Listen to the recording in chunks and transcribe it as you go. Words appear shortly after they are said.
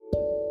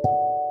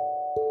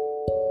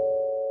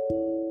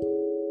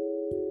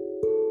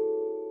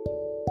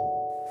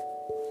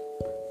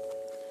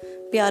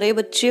ਪਿਆਰੇ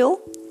ਬੱਚਿਓ,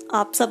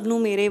 ਆਪ ਸਭ ਨੂੰ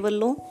ਮੇਰੇ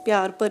ਵੱਲੋਂ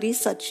ਪਿਆਰ ਭਰੀ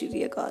ਸਤਿ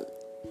ਸ਼੍ਰੀ ਅਕਾਲ।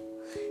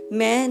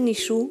 ਮੈਂ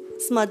ਨਿਸ਼ੂ,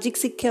 ਸਮਾਜਿਕ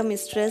ਸਿੱਖਿਆ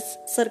ਮਿਸਟਰੈਸ,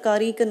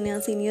 ਸਰਕਾਰੀ ਕੰਨਿਆ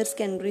ਸੀਨੀਅਰ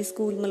ਸੈਕੰਡਰੀ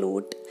ਸਕੂਲ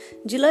ਮਲੋਟ,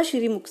 ਜ਼ਿਲ੍ਹਾ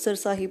ਸ਼੍ਰੀ ਮੁਕਤਸਰ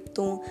ਸਾਹਿਬ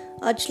ਤੋਂ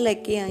ਅੱਜ ਲੈ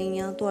ਕੇ ਆਈ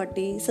ਹਾਂ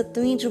ਤੁਹਾਡੀ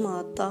 7ਵੀਂ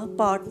ਜਮਾਤ ਦਾ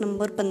ਪਾਠ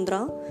ਨੰਬਰ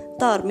 15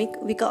 ਧਾਰਮਿਕ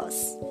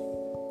ਵਿਕਾਸ।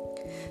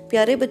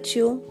 ਪਿਆਰੇ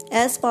ਬੱਚਿਓ,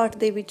 ਇਸ ਪਾਠ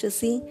ਦੇ ਵਿੱਚ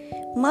ਅਸੀਂ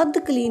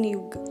ਮੱਧਕਾਲੀਨ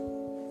ਯੁੱਗ,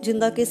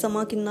 ਜਿੰਦਾ ਕਿ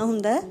ਸਮਾਂ ਕਿੰਨਾ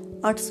ਹੁੰਦਾ ਹੈ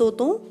 800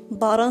 ਤੋਂ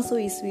 1200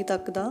 ਈਸਵੀ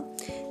ਤੱਕ ਦਾ,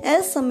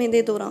 ਇਸ ਸਮੇਂ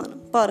ਦੇ ਦੌਰਾਨ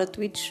ਭਾਰਤ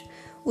ਵਿੱਚ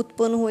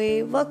ਉਤਪੰਨ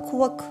ਹੋਏ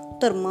ਵੱਖ-ਵੱਖ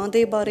ਧਰਮਾਂ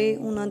ਦੇ ਬਾਰੇ,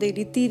 ਉਹਨਾਂ ਦੇ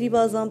ਰੀਤੀ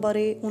ਰਿਵਾਜ਼ਾਂ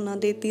ਬਾਰੇ, ਉਹਨਾਂ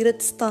ਦੇ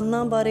ਤੀਰਥ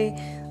ਸਥਾਨਾਂ ਬਾਰੇ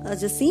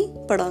ਅੱਜ ਅਸੀਂ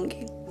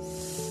ਪੜ੍ਹਾਂਗੇ।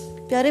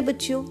 ਪਿਆਰੇ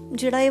ਬੱਚਿਓ,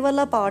 ਜਿਹੜਾ ਇਹ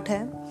ਵਾਲਾ ਪਾਠ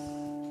ਹੈ,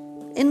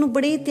 ਇਹਨੂੰ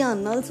ਬੜੇ ਧਿਆਨ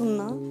ਨਾਲ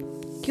ਸੁਣਨਾ,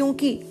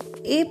 ਕਿਉਂਕਿ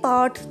ਇਹ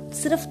ਪਾਠ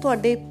ਸਿਰਫ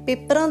ਤੁਹਾਡੇ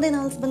ਪੇਪਰਾਂ ਦੇ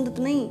ਨਾਲ ਸੰਬੰਧਿਤ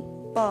ਨਹੀਂ,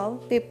 ਭਾਵ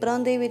ਪੇਪਰਾਂ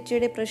ਦੇ ਵਿੱਚ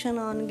ਜਿਹੜੇ ਪ੍ਰਸ਼ਨ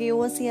ਆਉਣਗੇ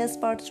ਉਹ ਅਸੀਂ ਇਸ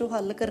ਪਾਠ 'ਚੋਂ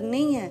ਹੱਲ ਕਰਨੇ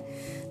ਹੀ ਹੈ।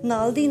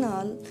 ਨਾਲ ਦੀ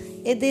ਨਾਲ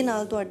ਇਹਦੇ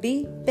ਨਾਲ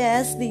ਤੁਹਾਡੀ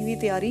ਪੈਸ ਦੀ ਵੀ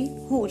ਤਿਆਰੀ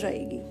ਹੋ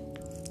ਜਾਏਗੀ।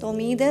 ਤਾਂ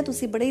ਉਮੀਦ ਹੈ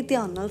ਤੁਸੀਂ ਬੜੇ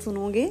ਧਿਆਨ ਨਾਲ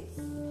ਸੁਣੋਗੇ।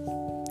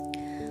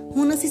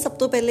 ਹੁਣ ਅਸੀਂ ਸਭ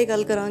ਤੋਂ ਪਹਿਲੇ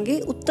ਗੱਲ ਕਰਾਂਗੇ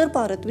ਉੱਤਰ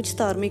ਭਾਰਤ ਵਿੱਚ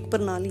ਧਾਰਮਿਕ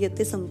ਪ੍ਰਣਾਲੀ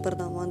ਅਤੇ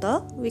ਸੰਪਰਦਾਵਾਂ ਦਾ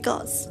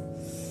ਵਿਕਾਸ।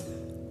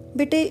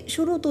 ਬੇਟੇ,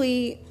 ਸ਼ੁਰੂ ਤੋਂ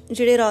ਹੀ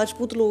ਜਿਹੜੇ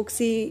ਰਾਜਪੂਤ ਲੋਕ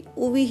ਸੀ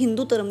ਉਹ ਵੀ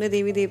ਹਿੰਦੂ ਧਰਮ ਦੇ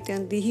ਦੇਵੀ ਦੇਵਤਿਆਂ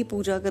ਦੀ ਹੀ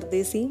ਪੂਜਾ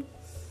ਕਰਦੇ ਸੀ।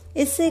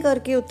 ਇਸੇ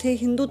ਕਰਕੇ ਉੱਥੇ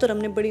ਹਿੰਦੂ ਧਰਮ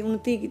ਨੇ ਬੜੀ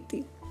ਉੱਨਤੀ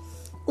ਕੀਤੀ।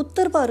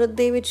 ਉੱਤਰ ਭਾਰਤ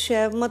ਦੇ ਵਿੱਚ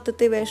ਸ਼ੈਵ ਮਤ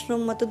ਅਤੇ ਵੈਸ਼ਨਵ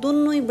ਮਤ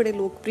ਦੋਨੋਂ ਹੀ ਬੜੇ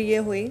ਲੋਕਪ੍ਰਿਯ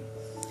ਹੋਏ।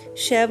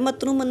 ਸ਼ੈਵ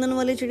ਮਤ ਨੂੰ ਮੰਨਣ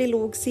ਵਾਲੇ ਜਿਹੜੇ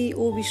ਲੋਕ ਸੀ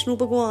ਉਹ ਵਿਸ਼ਨੂੰ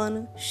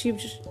ਭਗਵਾਨ,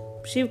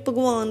 ਸ਼ਿਵ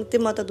ਭਗਵਾਨ ਤੇ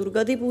ਮਾਤਾ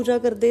ਦੁਰਗਾ ਦੀ ਪੂਜਾ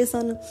ਕਰਦੇ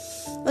ਸਨ,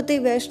 ਅਤੇ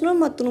ਵੈਸ਼ਨਵ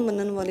ਮਤ ਨੂੰ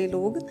ਮੰਨਣ ਵਾਲੇ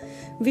ਲੋਕ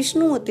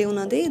ਵਿਸ਼ਨੂੰ ਅਤੇ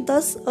ਉਹਨਾਂ ਦੇ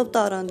 10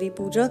 ਅਵਤਾਰਾਂ ਦੀ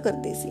ਪੂਜਾ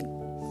ਕਰਦੇ ਸੀ।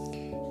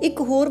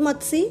 ਇੱਕ ਹੋਰ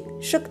ਮਤ ਸੀ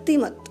ਸ਼ਕਤੀ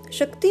ਮਤ।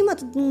 ਸ਼ਕਤੀ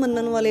ਮਤ ਨੂੰ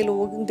ਮੰਨਣ ਵਾਲੇ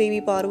ਲੋਕ ਦੇਵੀ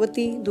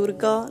ਪਾਰਵਤੀ,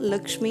 ਦੁਰਗਾ,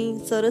 ਲਕਸ਼ਮੀ,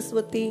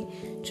 ਸਰਸਵਤੀ,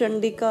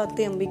 ਚੰਡਿਕਾ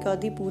ਅਤੇ ਅੰਬਿਕਾ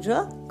ਦੀ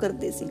ਪੂਜਾ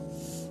ਕਰਦੇ ਸੀ।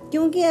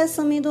 ਕਿਉਂਕਿ ਇਸ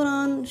ਸਮੇਂ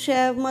ਦੌਰਾਨ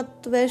ਸ਼ੈਵ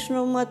ਮਤ,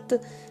 ਵੈਸ਼ਨਵ ਮਤ,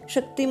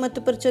 ਸ਼ਕਤੀ ਮਤ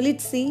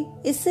ਪ੍ਰਚਲਿਤ ਸੀ,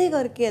 ਇਸੇ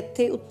ਕਰਕੇ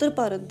ਇੱਥੇ ਉੱਤਰ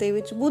ਭਾਰਤ ਦੇ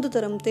ਵਿੱਚ ਬੁੱਧ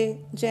ਧਰਮ ਤੇ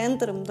ਜੈਨ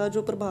ਧਰਮ ਦਾ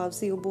ਜੋ ਪ੍ਰਭਾਵ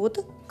ਸੀ ਉਹ ਬਹੁਤ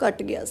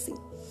ਘਟ ਗਿਆ ਸੀ।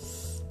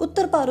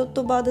 ਉੱਤਰ ਭਾਰਤ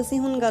ਤੋਂ ਬਾਅਦ ਅਸੀਂ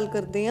ਹੁਣ ਗੱਲ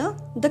ਕਰਦੇ ਹਾਂ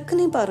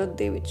ਦੱਖਣੀ ਭਾਰਤ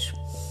ਦੇ ਵਿੱਚ।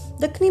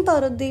 ਦੱਖਣੀ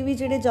ਭਾਰਤ ਦੇ ਵੀ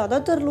ਜਿਹੜੇ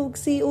ਜ਼ਿਆਦਾਤਰ ਲੋਕ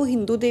ਸੀ ਉਹ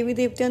ਹਿੰਦੂ ਦੇਵੀ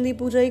ਦੇਵਤਿਆਂ ਦੀ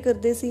ਪੂਜਾ ਹੀ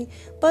ਕਰਦੇ ਸੀ,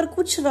 ਪਰ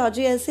ਕੁਝ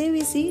ਰਾਜੇ ਐਸੇ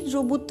ਵੀ ਸੀ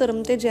ਜੋ ਬੁੱਧ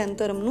ਧਰਮ ਤੇ ਜੈਨ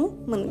ਧਰਮ ਨੂੰ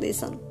ਮੰਨਦੇ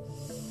ਸਨ।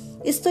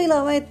 ਇਸ ਤੋਂ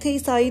ਇਲਾਵਾ ਇੱਥੇ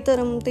ਈਸਾਈ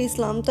ਧਰਮ ਤੇ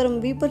ਇਸਲਾਮ ਧਰਮ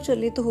ਵੀ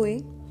ਪ੍ਰਚਲਿਤ ਹੋਏ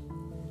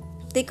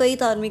ਤੇ ਕਈ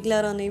ਧਾਰਮਿਕ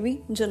ਲਹਿਰਾਂ ਨੇ ਵੀ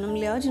ਜਨਮ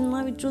ਲਿਆ,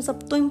 ਜਿਨ੍ਹਾਂ ਵਿੱਚੋਂ ਸਭ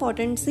ਤੋਂ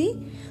ਇੰਪੋਰਟੈਂਟ ਸੀ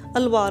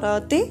ਅਲਵਾਰਾ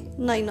ਅਤੇ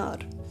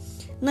ਨਾਇਨਾਰ।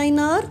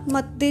 ਨਾਇਨਾਰ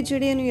ਮਤ ਦੇ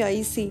ਜਿਹੜੇ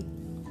ਅਨੁਯਾਈ ਸੀ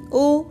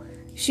ਉਹ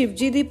ਸ਼ਿਵ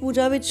ਜੀ ਦੀ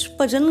ਪੂਜਾ ਵਿੱਚ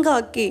ਭਜਨ ਗਾ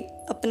ਕੇ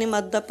ਆਪਣੇ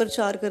ਮਤ ਦਾ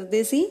ਪ੍ਰਚਾਰ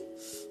ਕਰਦੇ ਸੀ,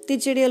 ਤੇ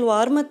ਜਿਹੜੇ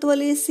ਅਲਵਾਰ ਮਤ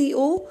ਵਾਲੇ ਸੀ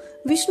ਉਹ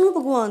ਵਿਸ਼ਨੂੰ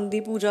ਭਗਵਾਨ ਦੀ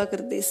ਪੂਜਾ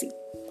ਕਰਦੇ ਸੀ,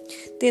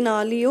 ਤੇ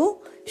ਨਾਲ ਹੀ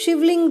ਉਹ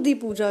ਸ਼ਿਵਲਿੰਗ ਦੀ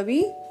ਪੂਜਾ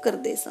ਵੀ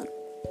ਕਰਦੇ ਸਨ।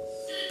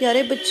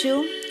 ਪਿਆਰੇ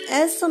ਬੱਚਿਓ,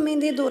 ਇਸ ਸਮੇਂ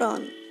ਦੇ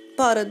ਦੌਰਾਨ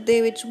ਭਾਰਤ ਦੇ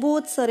ਵਿੱਚ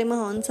ਬਹੁਤ ਸਾਰੇ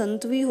ਮਹਾਨ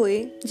ਸੰਤ ਵੀ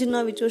ਹੋਏ,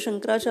 ਜਿਨ੍ਹਾਂ ਵਿੱਚੋਂ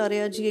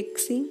ਸ਼ੰਕਰਾਚਾਰਿਆ ਜੀ ਇੱਕ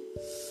ਸੀ।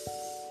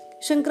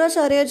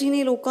 ਸ਼ੰਕਰਾਚਾਰਿਆ ਜੀ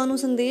ਨੇ ਲੋਕਾਂ ਨੂੰ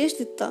ਸੰਦੇਸ਼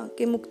ਦਿੱਤਾ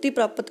ਕਿ ਮੁਕਤੀ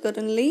ਪ੍ਰਾਪਤ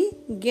ਕਰਨ ਲਈ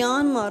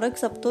ਗਿਆਨ ਮਾਰਗ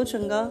ਸਭ ਤੋਂ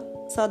ਚੰਗਾ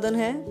ਸਾਧਨ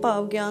ਹੈ,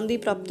 ਭਾਵ ਗਿਆਨ ਦੀ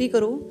ਪ੍ਰਾਪਤੀ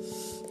ਕਰੋ।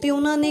 ਤੇ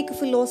ਉਹਨਾਂ ਨੇ ਇੱਕ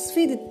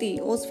ਫਿਲਾਸਫੀ ਦਿੱਤੀ।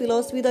 ਉਸ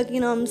ਫਿਲਾਸਫੀ ਦਾ ਕੀ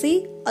ਨਾਮ ਸੀ?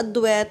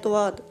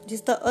 ਅਦਵੈਤਵਾਦ,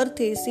 ਜਿਸ ਦਾ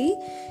ਅਰਥ ਇਹ ਸੀ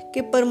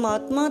ਕਿ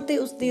ਪਰਮਾਤਮਾ ਤੇ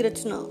ਉਸ ਦੀ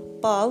ਰਚਨਾ,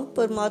 ਭਾਵ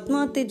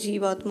ਪਰਮਾਤਮਾ ਤੇ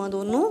ਜੀਵ ਆਤਮਾ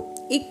ਦੋਨੋਂ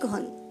ਇੱਕ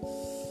ਹਨ।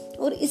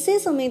 ਔਰ ਇਸੇ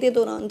ਸਮੇਂ ਦੇ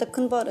ਦੌਰਾਨ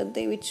ਦੱਖਣ ਭਾਰਤ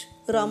ਦੇ ਵਿੱਚ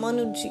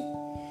ਰਾਮਾਨੁਜ ਜੀ,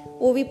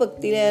 ਉਹ ਵੀ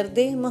ਭਗਤੀ ਲਹਿਰ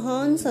ਦੇ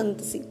ਮਹਾਨ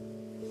ਸੰਤ ਸੀ।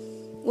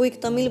 ਉਹ ਇੱਕ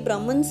ਤਮਿਲ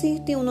ਬ੍ਰਾਹਮਣ ਸੀ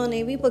ਤੇ ਉਹਨਾਂ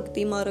ਨੇ ਵੀ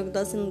ਭਗਤੀ ਮਾਰਗ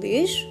ਦਾ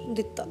ਸੰਦੇਸ਼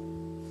ਦਿੱਤਾ।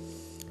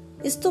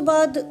 ਇਸ ਤੋਂ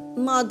ਬਾਅਦ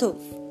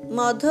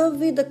ਮਾਧਵ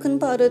ਵੀ ਦੱਖਣ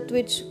ਭਾਰਤ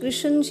ਵਿੱਚ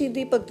ਕ੍ਰਿਸ਼ਨ ਜੀ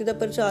ਦੀ ਭਗਤੀ ਦਾ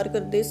ਪ੍ਰਚਾਰ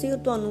ਕਰਦੇ ਸੀ। ਔਰ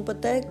ਤੁਹਾਨੂੰ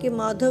ਪਤਾ ਹੈ ਕਿ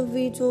ਮਾਧਵ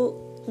ਵੀ ਜੋ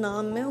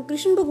ਨਾਮ ਹੈ ਉਹ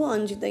ਕ੍ਰਿਸ਼ਨ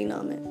ਭਗਵਾਨ ਜੀ ਦਾ ਹੀ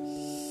ਨਾਮ ਹੈ।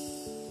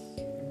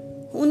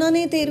 ਉਹਨਾਂ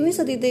ਨੇ 13ਵੀਂ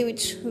ਸਦੀ ਦੇ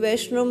ਵਿੱਚ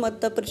ਵੈਸ਼ਨਵ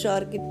ਮਤ ਦਾ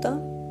ਪ੍ਰਚਾਰ ਕੀਤਾ।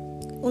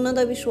 ਉਹਨਾਂ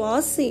ਦਾ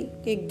ਵਿਸ਼ਵਾਸ ਸੀ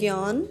ਕਿ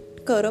ਗਿਆਨ,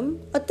 ਕਰਮ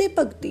ਅਤੇ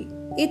ਭਗਤੀ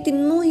ਇਹ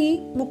ਤਿੰਨੋਂ ਹੀ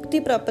ਮੁਕਤੀ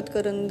ਪ੍ਰਾਪਤ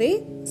ਕਰਨ ਦੇ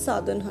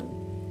ਸਾਧਨ ਹਨ।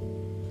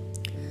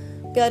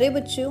 ਪਿਆਰੇ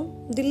ਬੱਚਿਓ,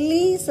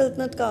 ਦਿੱਲੀ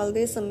ਸਲਤਨਤ ਕਾਲ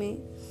ਦੇ ਸਮੇਂ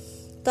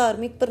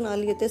ਧਾਰਮਿਕ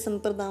ਪ੍ਰਣਾਲੀ ਅਤੇ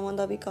ਸੰਪਰਦਾਵਾਂ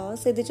ਦਾ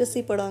ਵਿਕਾਸ, ਇਹਦੇ 'ਚ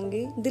ਅਸੀਂ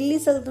ਪੜਾਂਗੇ ਦਿੱਲੀ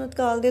ਸਲਤਨਤ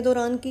ਕਾਲ ਦੇ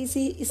ਦੌਰਾਨ ਕੀ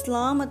ਸੀ।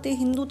 ਇਸਲਾਮ ਅਤੇ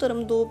ਹਿੰਦੂ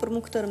ਧਰਮ ਦੋ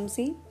ਪ੍ਰਮੁੱਖ ਧਰਮ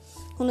ਸੀ।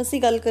 ਹੁਣ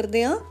ਅਸੀਂ ਗੱਲ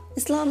ਕਰਦੇ ਹਾਂ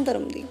ਇਸਲਾਮ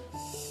ਧਰਮ ਦੀ।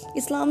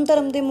 ਇਸਲਾਮ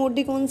ਧਰਮ ਦੇ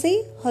ਮੋਢੀ ਕੌਣ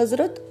ਸੀ?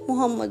 ਹਜ਼ਰਤ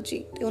ਮੁਹੰਮਦ ਜੀ।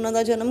 ਤੇ ਉਹਨਾਂ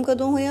ਦਾ ਜਨਮ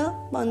ਕਦੋਂ ਹੋਇਆ?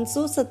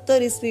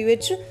 570 ਈਸਵੀ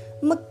ਵਿੱਚ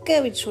ਮੱਕੇ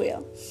ਵਿੱਚ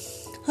ਹੋਇਆ।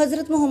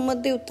 ਹਜ਼ਰਤ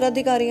ਮੁਹੰਮਦ ਦੇ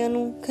ਉੱਤਰਾਧਿਕਾਰੀਆਂ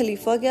ਨੂੰ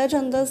ਖਲੀਫਾ ਕਿਹਾ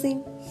ਜਾਂਦਾ ਸੀ।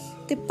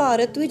 ਤੇ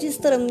ਭਾਰਤ ਵਿੱਚ ਇਸ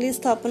ਧਰਮ ਦੀ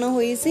ਸਥਾਪਨਾ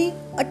ਹੋਈ ਸੀ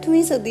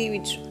 8ਵੀਂ ਸਦੀ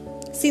ਵਿੱਚ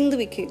ਸਿੰਧ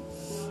ਵਿਖੇ,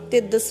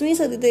 ਤੇ 10ਵੀਂ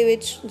ਸਦੀ ਦੇ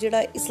ਵਿੱਚ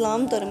ਜਿਹੜਾ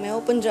ਇਸਲਾਮ ਧਰਮ ਹੈ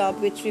ਉਹ ਪੰਜਾਬ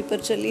ਵਿੱਚ ਵੀ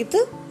ਪ੍ਰਚਲਿਤ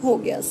ਹੋ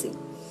ਗਿਆ ਸੀ।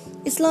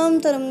 ਇਸਲਾਮ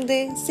ਧਰਮ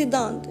ਦੇ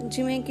ਸਿਧਾਂਤ,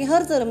 ਜਿਵੇਂ ਕਿ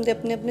ਹਰ ਧਰਮ ਦੇ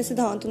ਆਪਣੇ ਆਪਣੇ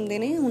ਸਿਧਾਂਤ ਹੁੰਦੇ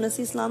ਨੇ, ਹੁਣ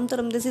ਅਸੀਂ ਇਸਲਾਮ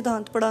ਧਰਮ ਦੇ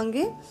ਸਿਧਾਂਤ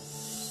ਪੜਾਂਗੇ।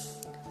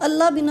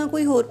 ਅੱਲਾ ਬਿਨਾਂ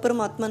ਕੋਈ ਹੋਰ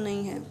ਪਰਮਾਤਮਾ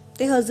ਨਹੀਂ ਹੈ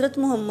ਤੇ ਹਜ਼ਰਤ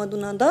ਮੁਹੰਮਦ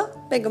ਉਹਨਾਂ ਦਾ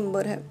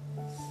ਪੈਗੰਬਰ ਹੈ।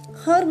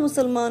 ਹਰ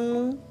ਮੁਸਲਮਾਨ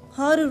ਨੂੰ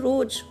ਹਰ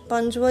ਰੋਜ਼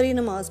 5 ਵਾਰੀ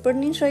ਨਮਾਜ਼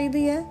ਪੜ੍ਹਨੀ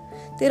ਚਾਹੀਦੀ ਹੈ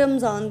ਤੇ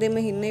ਰਮਜ਼ਾਨ ਦੇ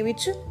ਮਹੀਨੇ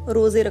ਵਿੱਚ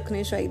ਰੋਜ਼ੇ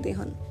ਰੱਖਣੇ ਚਾਹੀਦੇ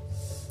ਹਨ।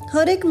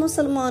 ਹਰ ਇੱਕ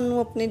ਮੁਸਲਮਾਨ ਨੂੰ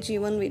ਆਪਣੇ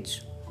ਜੀਵਨ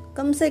ਵਿੱਚ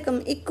ਕਮ ਸੇ ਕਮ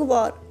ਇੱਕ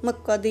ਵਾਰ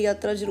ਮੱਕਾ ਦੀ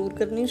ਯਾਤਰਾ ਜ਼ਰੂਰ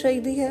ਕਰਨੀ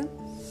ਚਾਹੀਦੀ ਹੈ।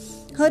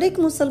 ਹਰ ਇੱਕ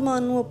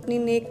ਮੁਸਲਮਾਨ ਨੂੰ ਆਪਣੀ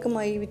ਨੇਕ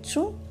ਕਮਾਈ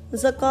ਵਿੱਚੋਂ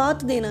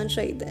ਜ਼ਕਾਤ ਦੇਣਾ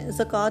ਚਾਹੀਦਾ ਹੈ।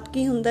 ਜ਼ਕਾਤ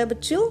ਕੀ ਹੁੰਦਾ ਹੈ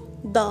ਬੱਚਿਓ?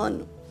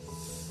 ਦਾਨ।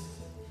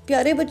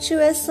 ਪਿਆਰੇ ਬੱਚਿਓ,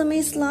 ਇਸ ਸਮੇਂ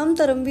ਇਸਲਾਮ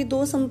ਧਰਮ ਵੀ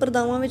ਦੋ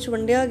ਸੰਪਰਦਾਵਾਂ ਵਿੱਚ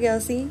ਵੰਡਿਆ ਗਿਆ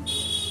ਸੀ,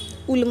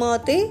 ਉਲਮਾ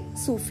ਅਤੇ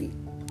ਸੂਫੀ।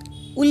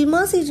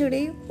 ਉਲਮਾ ਸੀ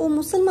ਜਿਹੜੇ, ਉਹ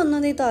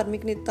ਮੁਸਲਮਾਨਾਂ ਦੇ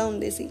ਧਾਰਮਿਕ ਨੇਤਾ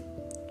ਹੁੰਦੇ ਸੀ।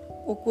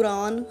 ਉਹ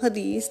ਕੁਰਾਨ,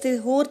 ਹਦੀਸ ਤੇ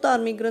ਹੋਰ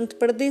ਧਾਰਮਿਕ ਗ੍ਰੰਥ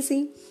ਪੜ੍ਹਦੇ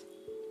ਸੀ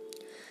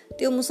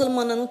ਤੇ ਉਹ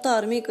ਮੁਸਲਮਾਨਾਂ ਨੂੰ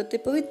ਧਾਰਮਿਕ ਅਤੇ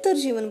ਪਵਿੱਤਰ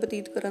ਜੀਵਨ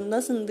ਬਤੀਤ ਕਰਨ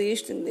ਦਾ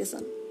ਸੰਦੇਸ਼ ਦਿੰਦੇ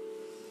ਸਨ।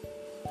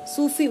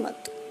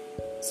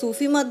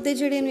 ਸੂਫੀ ਮਤ ਦੇ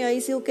ਜਿਹੜੇ ਅਨੁਯਾਈ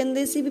ਸੀ, ਉਹ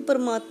ਕਹਿੰਦੇ ਸੀ ਵੀ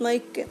ਪਰਮਾਤਮਾ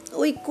ਇੱਕ ਹੈ।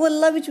 ਉਹ ਇੱਕੋ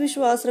ਅੱਲਾ ਵਿੱਚ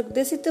ਵਿਸ਼ਵਾਸ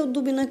ਰੱਖਦੇ ਸੀ ਤੇ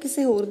ਉਦੋਂ ਬਿਨਾਂ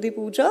ਕਿਸੇ ਹੋਰ ਦੀ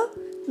ਪੂਜਾ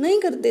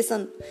ਨਹੀਂ ਕਰਦੇ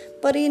ਸਨ।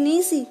 ਪਰ ਇਹ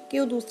ਨਹੀਂ ਸੀ ਕਿ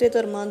ਉਹ ਦੂਸਰੇ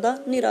ਧਰਮਾਂ ਦਾ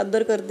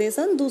ਨਿਰਾਦਰ ਕਰਦੇ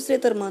ਸਨ, ਦੂਸਰੇ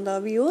ਧਰਮਾਂ ਦਾ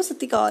ਵੀ ਉਹ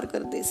ਸਤਿਕਾਰ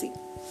ਕਰਦੇ ਸੀ।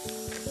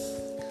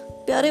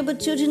 ਪਿਆਰੇ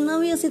ਬੱਚਿਓ, ਜਿੰਨਾ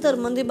ਵੀ ਅਸੀਂ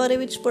ਧਰਮਾਂ ਦੇ ਬਾਰੇ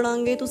ਵਿੱਚ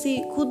ਪੜਾਂਗੇ,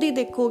 ਤੁਸੀਂ ਖੁਦ ਹੀ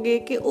ਦੇਖੋਗੇ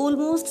ਕਿ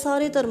ਆਲਮੋਸਟ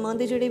ਸਾਰੇ ਧਰਮਾਂ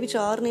ਦੇ ਜਿਹੜੇ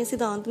ਵਿਚਾਰ ਨੇ,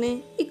 ਸਿਧਾਂਤ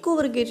ਨੇ, ਇੱਕੋ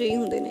ਵਰਗੇ ਜਿਹੇ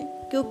ਹੁੰਦੇ ਨੇ,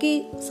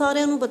 ਕਿਉਂਕਿ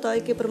ਸਾਰਿਆਂ ਨੂੰ ਪਤਾ ਹੈ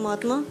ਕਿ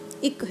ਪਰਮਾਤਮਾ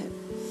ਇੱਕ ਹੈ।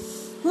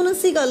 ਹੁਣ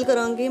ਅਸੀਂ ਗੱਲ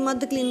ਕਰਾਂਗੇ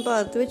ਮੱਧਕਾਲੀਨ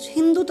ਭਾਰਤ ਵਿੱਚ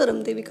ਹਿੰਦੂ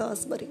ਧਰਮ ਦੇ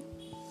ਵਿਕਾਸ ਬਾਰੇ।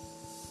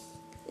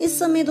 ਇਸ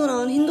ਸਮੇਂ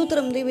ਦੌਰਾਨ ਹਿੰਦੂ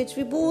ਧਰਮ ਦੇ ਵਿੱਚ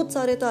ਵੀ ਬਹੁਤ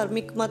ਸਾਰੇ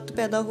ਧਾਰਮਿਕ ਮਤ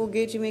ਪੈਦਾ ਹੋ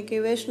ਗਏ, ਜਿਵੇਂ ਕਿ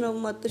ਵੈਸ਼ਨਵ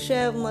ਮਤ,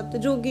 ਸ਼ੈਵ ਮਤ,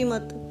 ਜੋਗੀ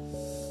ਮਤ।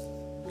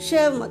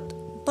 ਸ਼ੈਵ ਮਤ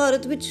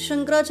ਭਾਰਤ ਵਿੱਚ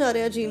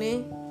ਸ਼ੰਕਰਾਚਾਰਿਆ ਜੀ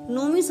ਨੇ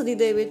 9ਵੀਂ ਸਦੀ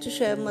ਦੇ ਵਿੱਚ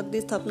ਸ਼ੈਵ ਮਤ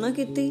ਦੀ ਸਥਾਪਨਾ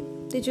ਕੀਤੀ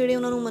ਤੇ ਜਿਹੜੇ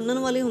ਉਹਨਾਂ ਨੂੰ ਮੰਨਣ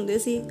ਵਾਲੇ ਹੁੰਦੇ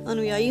ਸੀ,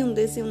 ਅਨੁਯਾਈ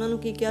ਹੁੰਦੇ ਸੀ, ਉਹਨਾਂ ਨੂੰ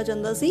ਕੀ ਕਿਹਾ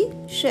ਜਾਂਦਾ ਸੀ?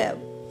 ਸ਼ੈਵ।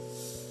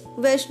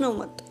 ਵੈਸ਼ਨਵ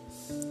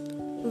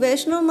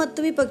ਮਤ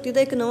ਵੀ ਭਗਤੀ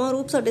ਦਾ ਇੱਕ ਨਵਾਂ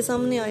ਰੂਪ ਸਾਡੇ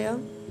ਸਾਹਮਣੇ ਆਇਆ।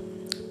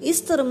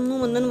 ਇਸ ਧਰਮ ਨੂੰ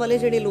ਮੰਨਣ ਵਾਲੇ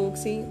ਜਿਹੜੇ ਲੋਕ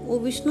ਸੀ, ਉਹ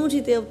ਵਿਸ਼ਨੂੰ ਜੀ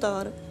ਦੇ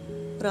ਅਵਤਾਰ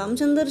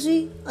ਰਾਮਚੰਦਰ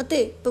ਜੀ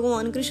ਅਤੇ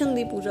ਭਗਵਾਨ ਕ੍ਰਿਸ਼ਨ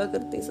ਦੀ ਪੂਜਾ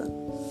ਕਰਦੇ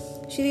ਸਨ।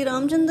 ਸ਼੍ਰੀ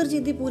ਰਾਮਚੰਦਰ ਜੀ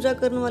ਦੀ ਪੂਜਾ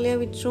ਕਰਨ ਵਾਲਿਆਂ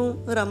ਵਿੱਚੋਂ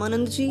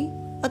ਰਾਮਾਨੰਦ ਜੀ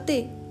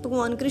ਅਤੇ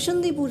ਭਗਵਾਨ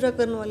ਕ੍ਰਿਸ਼ਨ ਦੀ ਪੂਜਾ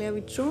ਕਰਨ ਵਾਲਿਆਂ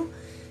ਵਿੱਚੋਂ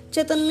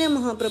ਚੈਤਨਯ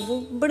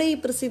ਮਹਾਪ੍ਰਭੂ ਬੜੇ ਹੀ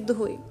ਪ੍ਰਸਿੱਧ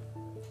ਹੋਏ।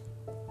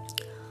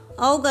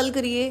 ਆਓ ਗੱਲ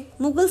ਕਰੀਏ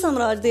ਮੁਗਲ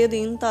ਸਾਮਰਾਜ ਦੇ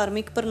ਅਧੀਨ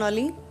ਧਾਰਮਿਕ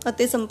ਪ੍ਰਣਾਲੀ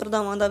ਅਤੇ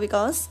ਸੰਪਰਦਾਵਾਂ ਦਾ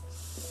ਵਿਕਾਸ।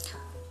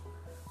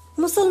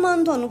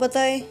 ਮੁਸਲਮਾਨ, ਤੁਹਾਨੂੰ ਪਤਾ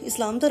ਹੈ,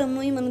 ਇਸਲਾਮ ਧਰਮ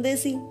ਨੂੰ ਹੀ ਮੰਨਦੇ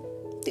ਸੀ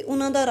ਤੇ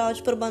ਉਹਨਾਂ ਦਾ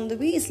ਰਾਜ ਪ੍ਰਬੰਧ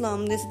ਵੀ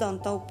ਇਸਲਾਮ ਦੇ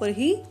ਸਿਧਾਂਤਾਂ ਉੱਪਰ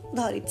ਹੀ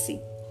ਆਧਾਰਿਤ ਸੀ।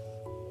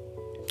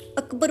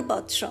 ਅਕਬਰ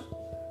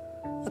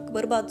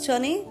ਬਾਦਸ਼ਾਹ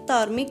ਨੇ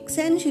ਧਾਰਮਿਕ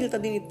ਸਹਿਨਸ਼ੀਲਤਾ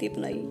ਦੀ ਨੀਤੀ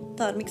ਅਪਣਾਈ।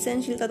 ਧਾਰਮਿਕ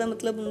ਸਹਿਨਸ਼ੀਲਤਾ ਦਾ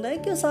ਮਤਲਬ ਹੁੰਦਾ ਹੈ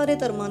ਕਿ ਉਹ ਸਾਰੇ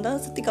ਧਰਮਾਂ ਦਾ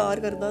ਸਤਿਕਾਰ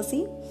ਕਰਦਾ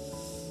ਸੀ।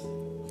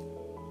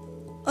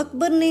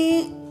 ਅਕਬਰ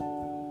ਨੇ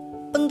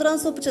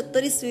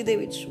 1575 ਈਸਵੀ ਦੇ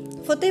ਵਿੱਚ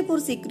ਫਤਿਹਪੁਰ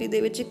ਸੀਕਰੀ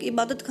ਦੇ ਵਿੱਚ ਇੱਕ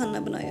ਇਬਾਦਤਖਾਨਾ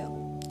ਬਣਾਇਆ।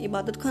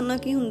 ਇਬਾਦਤਖਾਨਾ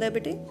ਕੀ ਹੁੰਦਾ ਹੈ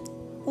ਬੇਟੇ?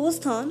 ਉਹ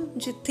ਸਥਾਨ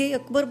ਜਿੱਥੇ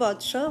ਅਕਬਰ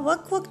ਬਾਦਸ਼ਾਹ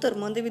ਵੱਖ-ਵੱਖ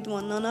ਧਰਮਾਂ ਦੇ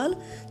ਵਿਦਵਾਨਾਂ ਨਾਲ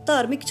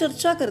ਧਾਰਮਿਕ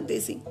ਚਰਚਾ ਕਰਦੇ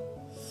ਸੀ।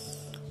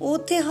 ਉਹ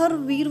ਉੱਥੇ ਹਰ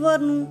ਵੀਰਵਾਰ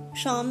ਨੂੰ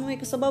ਸ਼ਾਮ ਨੂੰ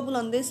ਇੱਕ ਸਭਾ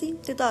ਬੁਲਾਉਂਦੇ ਸੀ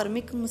ਤੇ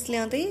ਧਾਰਮਿਕ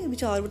ਮਸਲਿਆਂ ਤੇ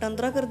ਵਿਚਾਰ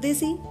ਵਟਾਂਦਰਾ ਕਰਦੇ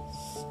ਸੀ।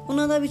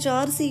 ਉਹਨਾਂ ਦਾ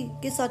ਵਿਚਾਰ ਸੀ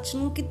ਕਿ ਸੱਚ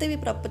ਨੂੰ ਕਿਤੇ ਵੀ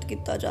ਪ੍ਰਾਪਤ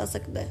ਕੀਤਾ ਜਾ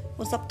ਸਕਦਾ ਹੈ,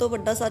 ਔਰ ਸਭ ਤੋਂ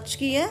ਵੱਡਾ ਸੱਚ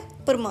ਕੀ ਹੈ?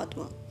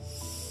 ਪਰਮਾਤਮਾ।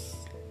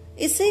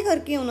 ਇਸੇ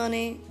ਕਰਕੇ ਉਹਨਾਂ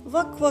ਨੇ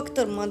ਵੱਖ-ਵੱਖ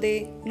ਧਰਮਾਂ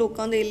ਦੇ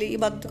ਲੋਕਾਂ ਦੇ ਲਈ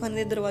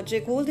ਇਬਾਦਤਖਾਨੇ ਦੇ ਦਰਵਾਜ਼ੇ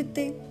ਖੋਲ੍ਹ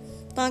ਦਿੱਤੇ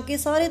ਤਾਂ ਕਿ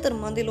ਸਾਰੇ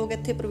ਧਰਮਾਂ ਦੇ ਲੋਕ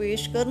ਇੱਥੇ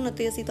ਪ੍ਰਵੇਸ਼ ਕਰਨ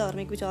ਅਤੇ ਅਸੀਂ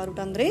ਧਾਰਮਿਕ ਵਿਚਾਰ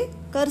ਵਟਾਂਦਰੇ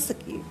ਕਰ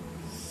ਸਕੀਏ।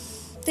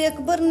 ਤੇ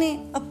ਅਕਬਰ ਨੇ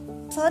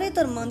ਸਾਰੇ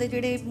ਧਰਮਾਂ ਦੇ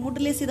ਜਿਹੜੇ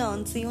ਮੁੱਢਲੇ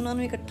ਸਿਧਾਂਤ ਸੀ, ਉਹਨਾਂ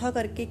ਨੂੰ ਇਕੱਠਾ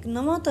ਕਰਕੇ ਇੱਕ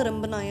ਨਵਾਂ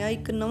ਧਰਮ ਬਣਾਇਆ,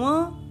 ਇੱਕ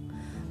ਨਵਾਂ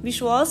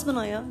ਵਿਸ਼ਵਾਸ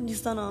ਬਣਾਇਆ,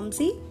 ਜਿਸ ਦਾ ਨਾਮ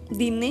ਸੀ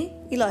ਦੀਨ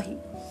ਇਲਾਹੀ।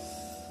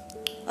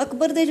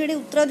 ਅਕਬਰ ਦੇ ਜਿਹੜੇ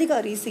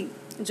ਉੱਤਰਾਧਿਕਾਰੀ ਸੀ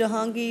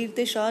ਜਹਾਂਗੀਰ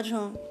ਤੇ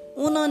ਸ਼ਾਹਜਹਾਂ,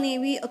 ਉਹਨਾਂ ਨੇ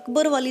ਵੀ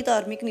ਅਕਬਰ ਵਾਲੀ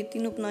ਧਾਰਮਿਕ ਨੀਤੀ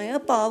ਨੂੰ ਅਪਣਾਇਆ,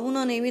 ਭਾਵ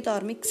ਉਹਨਾਂ ਨੇ ਵੀ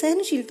ਧਾਰਮਿਕ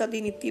ਸਹਿਨਸ਼ੀਲਤਾ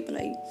ਦੀ ਨੀਤੀ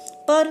ਅਪਣਾਈ।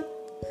 ਪਰ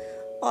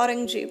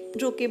ਔਰੰਗਜ਼ੇਬ,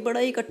 ਜੋ ਕਿ ਬੜਾ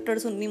ਹੀ ਕੱਟੜ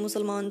ਸੁੰਨੀ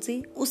ਮੁਸਲਮਾਨ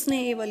ਸੀ,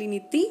 ਉਸਨੇ ਇਹ ਵਾਲੀ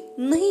ਨੀਤੀ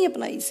ਨਹੀਂ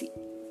ਅਪਣਾਈ ਸੀ,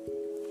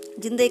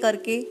 ਜਿੰਦੇ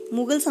ਕਰਕੇ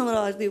ਮੁਗਲ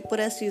ਸਾਮਰਾਜ ਦੇ ਉੱਪਰ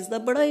ਇਸ ਚੀਜ਼ ਦਾ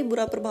ਬੜਾ ਹੀ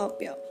ਬੁਰਾ ਪ੍ਰਭਾਵ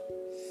ਪਿਆ।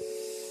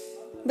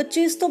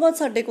 ਬੱਚੇ, ਇਸ ਤੋਂ ਬਾਅਦ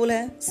ਸਾਡੇ ਕੋਲ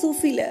ਹੈ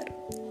ਸੂਫੀ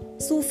ਲਹਿਰ।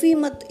 ਸੂਫੀ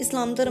ਮਤ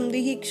ਇਸਲਾਮ ਧਰਮ ਦੀ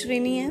ਹੀ ਇੱਕ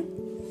ਸ਼੍ਰੇਣੀ ਹੈ।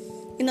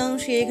 ਇਹਨਾਂ ਨੂੰ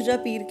ਸ਼ੇਖ ਜਾਂ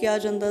ਪੀਰ ਕਿਹਾ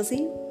ਜਾਂਦਾ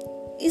ਸੀ।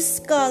 ਇਸ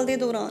ਕਾਲ ਦੇ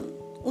ਦੌਰਾਨ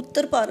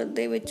ਉੱਤਰ ਭਾਰਤ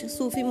ਦੇ ਵਿੱਚ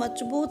ਸੂਫੀ ਮਤ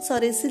 'ਚ ਬਹੁਤ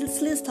ਸਾਰੇ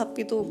ਸਿਲਸਿਲੇ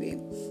ਸਥਾਪਿਤ ਹੋ ਗਏ,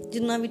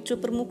 ਜਿਨ੍ਹਾਂ ਵਿੱਚੋਂ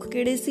ਪ੍ਰਮੁੱਖ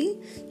ਕਿਹੜੇ ਸੀ?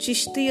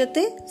 ਚਿਸ਼ਤੀ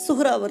ਅਤੇ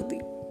ਸੁਹਰਾਵਰਦੀ।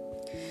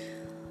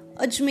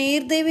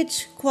 ਅਜਮੇਰ ਦੇ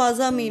ਵਿੱਚ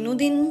ਖਵਾਜਾ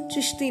ਮੀਨੂਦੀਨ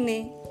ਚਿਸ਼ਤੀ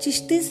ਨੇ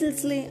ਚਿਸ਼ਤੀ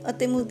ਸਿਲਸਿਲੇ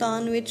ਅਤੇ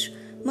ਮੁਲਤਾਨ ਵਿੱਚ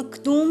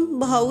ਮਖਦੂਮ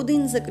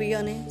ਬਹਾਉਦੀਨ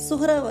ਜ਼ਕਰੀਆ ਨੇ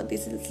ਸੁਹਰਾਵਾਦੀ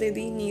ਸਿਲਸਿਲੇ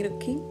ਦੀ ਨੀਂਹ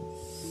ਰੱਖੀ।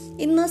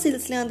 ਇਨ੍ਹਾਂ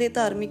ਸਿਲਸਿਲਿਆਂ ਦੇ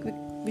ਧਾਰਮਿਕ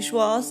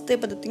ਵਿਸ਼ਵਾਸ ਤੇ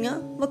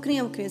ਪद्धਤੀਆਂ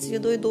ਵੱਖਰੀਆਂ ਵੱਖਰੀਆਂ ਸੀ।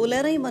 ਜਦੋਂ ਇਹ ਦੋ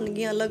ਲਹਿਰਾਂ ਹੀ ਬਣ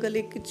ਗਈਆਂ ਅਲੱਗ-ਅਲੱਗ,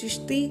 ਇੱਕ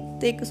ਚਿਸ਼ਤੀ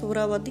ਤੇ ਇੱਕ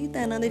ਸੁਹਰਾਵਾਦੀ,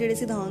 ਤਾਂ ਇਹਨਾਂ ਦੇ ਜਿਹੜੇ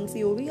ਸਿਧਾਂਤ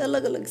ਸੀ ਉਹ ਵੀ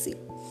ਅਲੱਗ-ਅਲੱਗ ਸੀ।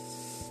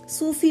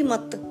 ਸੂਫੀ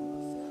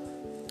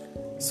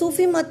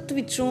ਮਤ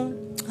ਵਿੱਚੋਂ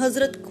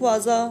ਹਜ਼ਰਤ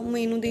ਖਵਾਜਾ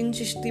ਮਈਨੂਦੀਨ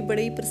ਚਿਸ਼ਤੀ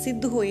ਬੜੇ ਹੀ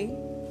ਪ੍ਰਸਿੱਧ ਹੋਏ।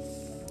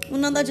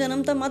 ਉਹਨਾਂ ਦਾ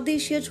ਜਨਮ ਤਾਂ ਮੱਧ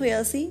ਏਸ਼ੀਆ 'ਚ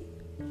ਹੋਇਆ ਸੀ।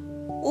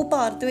 ਉਹ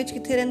ਭਾਰਤ ਵਿੱਚ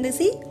ਕਿੱਥੇ ਰਹਿੰਦੇ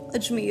ਸੀ?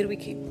 ਅਜਮੇਰ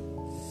ਵਿਖੇ।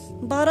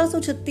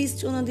 1236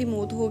 'ਚ ਉਹਨਾਂ ਦੀ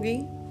ਮੌਤ ਹੋ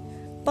ਗਈ।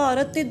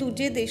 ਭਾਰਤ ਤੇ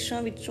ਦੂਜੇ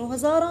ਦੇਸ਼ਾਂ ਵਿੱਚੋਂ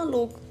ਹਜ਼ਾਰਾਂ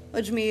ਲੋਕ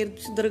ਅਜਮੇਰ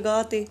 'ਚ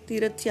ਦਰਗਾਹ ਤੇ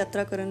ਤੀਰਥ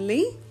ਯਾਤਰਾ ਕਰਨ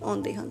ਲਈ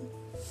ਆਉਂਦੇ ਹਨ।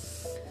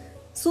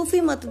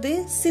 ਸੂਫੀ ਮਤ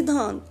ਦੇ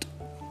ਸਿਧਾਂਤ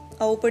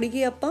ਆਓ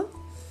ਪੜ੍ਹੀਏ ਆਪਾਂ।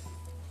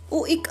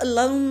 ਉਹ ਇੱਕ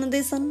ਅੱਲਾ ਨੂੰ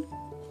ਮੰਨਦੇ ਸਨ,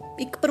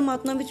 ਇੱਕ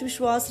ਪਰਮਾਤਮਾ ਵਿੱਚ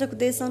ਵਿਸ਼ਵਾਸ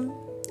ਰੱਖਦੇ ਸਨ।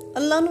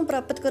 ਅੱਲਾ ਨੂੰ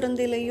ਪ੍ਰਾਪਤ ਕਰਨ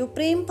ਦੇ ਲਈ ਉਹ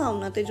ਪ੍ਰੇਮ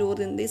ਭਾਵਨਾ ਤੇ ਜ਼ੋਰ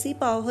ਦਿੰਦੇ ਸੀ,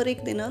 ਭਾਵ ਹਰ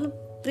ਇੱਕ ਦੇ ਨਾਲ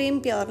ਪ੍ਰੇਮ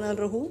ਪਿਆਰ ਨਾਲ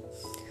ਰਹੋ।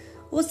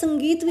 ਉਹ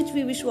ਸੰਗੀਤ ਵਿੱਚ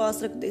ਵੀ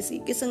ਵਿਸ਼ਵਾਸ ਰੱਖਦੇ ਸੀ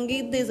ਕਿ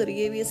ਸੰਗੀਤ ਦੇ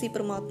ਜ਼ਰੀਏ ਵੀ ਅਸੀਂ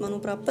ਪਰਮਾਤਮਾ ਨੂੰ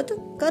ਪ੍ਰਾਪਤ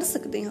ਕਰ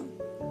ਸਕਦੇ ਹਾਂ।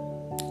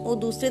 ਉਹ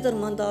ਦੂਸਰੇ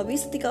ਧਰਮਾਂ ਦਾ ਵੀ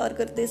ਸਤਿਕਾਰ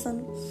ਕਰਦੇ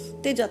ਸਨ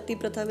ਤੇ ਜਾਤੀ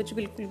ਪ੍ਰਥਾ ਵਿੱਚ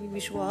ਬਿਲਕੁਲ ਵੀ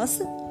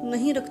ਵਿਸ਼ਵਾਸ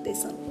ਨਹੀਂ ਰੱਖਦੇ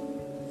ਸਨ।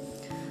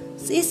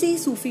 ਇਹ ਸੀ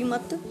ਸੂਫੀ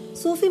ਮਤ।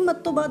 ਸੂਫੀ ਮਤ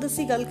ਤੋਂ ਬਾਅਦ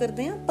ਅਸੀਂ ਗੱਲ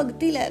ਕਰਦੇ ਹਾਂ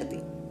ਭਗਤੀ ਲਹਿਰ ਦੀ।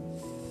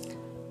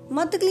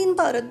 ਮੱਧਕਾਲੀਨ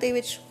ਭਾਰਤ ਦੇ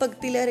ਵਿੱਚ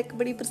ਭਗਤੀ ਲਹਿਰ ਇੱਕ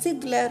ਬੜੀ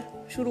ਪ੍ਰਸਿੱਧ ਲਹਿਰ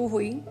ਸ਼ੁਰੂ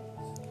ਹੋਈ,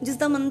 ਜਿਸ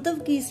ਦਾ ਮੰਤਵ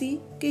ਕੀ ਸੀ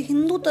ਕਿ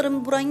ਹਿੰਦੂ ਧਰਮ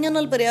ਬੁਰਾਈਆਂ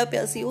ਨਾਲ ਭਰਿਆ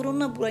ਪਿਆ ਸੀ ਔਰ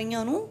ਉਹਨਾਂ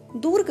ਬੁਰਾਈਆਂ ਨੂੰ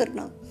ਦੂਰ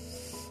ਕਰਨਾ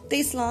ਤੇ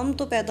ਇਸਲਾਮ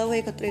ਤੋਂ ਪੈਦਾ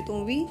ਹੋਏ ਖਤਰੇ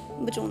ਤੋਂ ਵੀ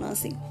ਬਚਾਉਣਾ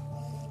ਸੀ।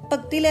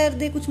 ਭਗਤੀ ਲਹਿਰ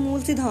ਦੇ ਕੁਝ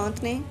ਮੂਲ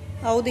ਸਿਧਾਂਤ ਨੇ,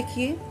 ਆਓ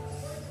ਦੇਖੀਏ।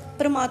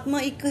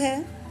 ਪਰਮਾਤਮਾ ਇੱਕ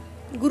ਹੈ,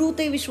 ਗੁਰੂ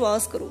ਤੇ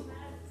ਵਿਸ਼ਵਾਸ ਕਰੋ,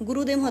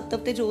 ਗੁਰੂ ਦੇ ਮਹੱਤਵ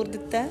ਤੇ ਜ਼ੋਰ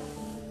ਦਿੱਤਾ ਹੈ।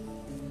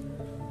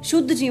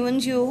 ਸ਼ੁੱਧ ਜੀਵਨ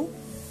ਜਿਓ,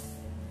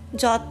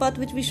 ਜਾਤ ਪਾਤ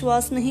ਵਿੱਚ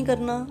ਵਿਸ਼ਵਾਸ ਨਹੀਂ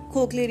ਕਰਨਾ,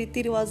 ਖੋਖਲੇ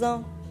ਰੀਤੀ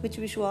ਰਿਵਾਜ਼ਾਂ ਵਿੱਚ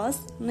ਵਿਸ਼ਵਾਸ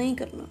ਨਹੀਂ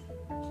ਕਰਨਾ।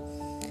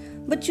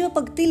 ਬੱਚਿਓ,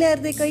 ਭਗਤੀ ਲਹਿਰ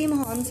ਦੇ ਕਈ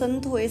ਮਹਾਨ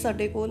ਸੰਤ ਹੋਏ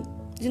ਸਾਡੇ ਕੋਲ,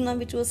 ਜਿਨ੍ਹਾਂ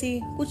ਵਿੱਚੋਂ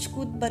ਅਸੀਂ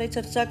ਕੁਝ ਬਾਰੇ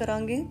ਚਰਚਾ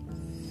ਕਰਾਂਗੇ।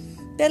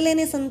 ਪਹਿਲੇ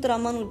ਨੇ ਸੰਤ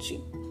ਰਾਮਾਨੁਜ ਜੀ।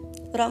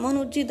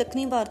 ਰਾਮਾਨੁਜ ਜੀ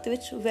ਦੱਖਣੀ ਭਾਰਤ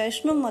ਵਿੱਚ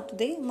ਵੈਸ਼ਨਵ ਮਤ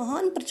ਦੇ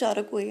ਮਹਾਨ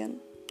ਪ੍ਰਚਾਰਕ ਹੋਏ ਹਨ।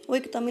 ਉਹ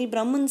ਇੱਕ ਤਮਿਲ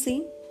ਬ੍ਰਾਹਮਣ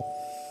ਸੀ।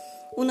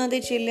 ਉਹਨਾਂ ਦੇ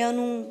ਚੇਲਿਆਂ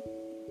ਨੂੰ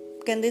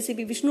ਕਹਿੰਦੇ ਸੀ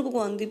ਵੀ ਵਿਸ਼ਨੂੰ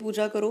ਭਗਵਾਨ ਦੀ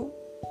ਪੂਜਾ ਕਰੋ,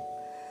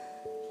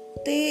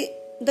 ਤੇ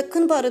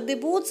ਦੱਖਣ ਭਾਰਤ ਦੇ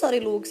ਬਹੁਤ ਸਾਰੇ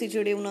ਲੋਕ ਸੀ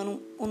ਜਿਹੜੇ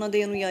ਉਹਨਾਂ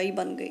ਦੇ ਅਨੁਯਾਈ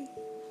ਬਣ ਗਏ।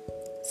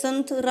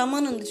 ਸੰਤ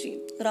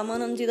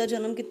ਰਾਮਾਨੰਦ ਜੀ ਦਾ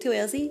ਜਨਮ ਕਿੱਥੇ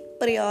ਹੋਇਆ ਸੀ?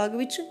 ਪ੍ਰਯਾਗ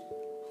ਵਿੱਚ,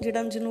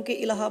 ਜਿਹਨੂੰ ਕਿ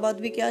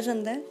ਇਲਾਹਾਬਾਦ ਵੀ ਕਿਹਾ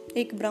ਜਾਂਦਾ ਹੈ।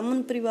 ਇੱਕ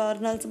ਬ੍ਰਾਹਮਣ ਪਰਿਵਾਰ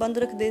ਨਾਲ ਸੰਬੰਧ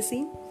ਰੱਖਦੇ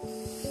ਸੀ।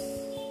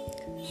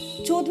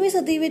 14ਵੀਂ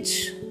ਸਦੀ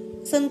ਵਿੱਚ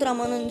ਸੰਤ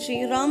ਰਾਮਾਨੰਦ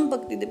ਜੀ ਰਾਮ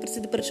ਭਗਤੀ ਦੇ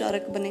ਪ੍ਰਸਿੱਧ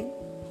ਪ੍ਰਚਾਰਕ ਬਣੇ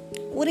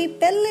ਔਰ ਇਹ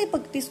ਪਹਿਲੇ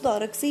ਭਗਤੀ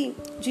ਸੁਧਾਰਕ ਸੀ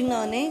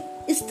ਜਿਨ੍ਹਾਂ ਨੇ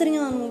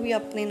ਇਸਤਰੀਆਂ ਨੂੰ ਵੀ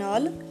ਆਪਣੇ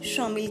ਨਾਲ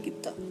ਸ਼ਾਮਿਲ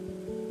ਕੀਤਾ।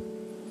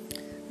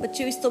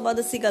 ਬੱਚਿਓ, ਇਸ ਤੋਂ ਬਾਅਦ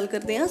ਅਸੀਂ ਗੱਲ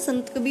ਕਰਦੇ ਹਾਂ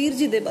ਸੰਤ ਕਬੀਰ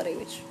ਜੀ ਦੇ ਬਾਰੇ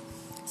ਵਿੱਚ।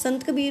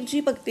 ਸੰਤ ਕਬੀਰ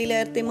ਜੀ ਭਗਤੀ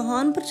ਲਹਿਰ ਦੇ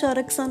ਮਹਾਨ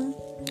ਪ੍ਰਚਾਰਕ ਸਨ।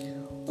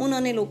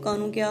 ਉਹਨਾਂ ਨੇ ਲੋਕਾਂ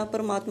ਨੂੰ ਕਿਹਾ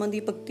ਪਰਮਾਤਮਾ ਦੀ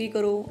ਭਗਤੀ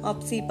ਕਰੋ,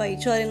 ਆਪਸੀ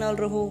ਭਾਈਚਾਰੇ ਨਾਲ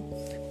ਰਹੋ।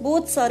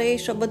 ਬਹੁਤ ਸਾਰੇ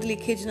ਸ਼ਬਦ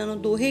ਲਿਖੇ ਜਿਨ੍ਹਾਂ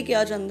ਨੂੰ ਦੋਹੇ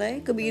ਕਿਹਾ ਜਾਂਦਾ ਹੈ।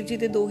 ਕਬੀਰ ਜੀ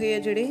ਦੇ ਦੋਹੇ ਹੈ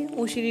ਜਿਹੜੇ,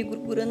 ਉਹ ਸ਼੍ਰੀ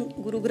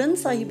ਗੁਰੂ ਗ੍ਰੰਥ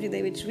ਸਾਹਿਬ ਜੀ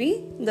ਦੇ ਵਿੱਚ ਵੀ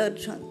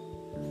ਦਰਜ ਹਨ।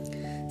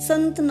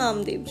 ਸੰਤ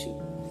ਨਾਮਦੇਵ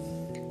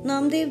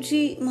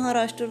ਜੀ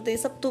ਮਹਾਰਾਸ਼ਟਰ ਦੇ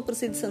ਸਭ ਤੋਂ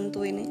ਪ੍ਰਸਿੱਧ ਸੰਤ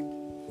ਹੋਏ ਨੇ।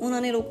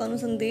 ਉਹਨਾਂ ਨੇ ਲੋਕਾਂ ਨੂੰ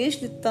ਸੰਦੇਸ਼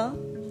ਦਿੱਤਾ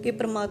ਕਿ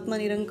ਪਰਮਾਤਮਾ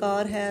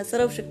ਨਿਰੰਕਾਰ ਹੈ,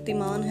 ਸਰਵ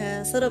ਸ਼ਕਤੀਮਾਨ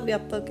ਹੈ, ਸਰਵ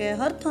ਵਿਆਪਕ ਹੈ,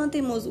 ਹਰ ਥਾਂ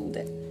ਤੇ ਮੌਜੂਦ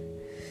ਹੈ।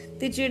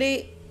 ਤੇ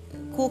ਜਿਹੜੇ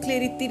ਖੋਖਲੇ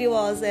ਰੀਤੀ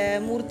ਰਿਵਾਜ਼ ਹੈ,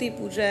 ਮੂਰਤੀ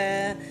ਪੂਜਾ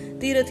ਹੈ,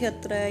 ਤੀਰਥ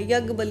ਯਾਤਰਾ ਹੈ,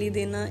 ਯੱਗ ਬਲੀ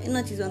ਦੇਣਾ,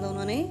 ਇਹਨਾਂ ਚੀਜ਼ਾਂ ਦਾ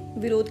ਉਹਨਾਂ ਨੇ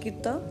ਵਿਰੋਧ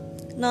ਕੀਤਾ।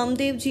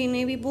 ਨਾਮਦੇਵ ਜੀ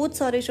ਨੇ ਵੀ ਬਹੁਤ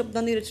ਸਾਰੇ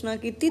ਸ਼ਬਦਾਂ ਦੀ ਰਚਨਾ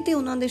ਕੀਤੀ ਤੇ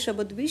ਉਹਨਾਂ ਦੇ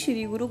ਸ਼ਬਦ ਵੀ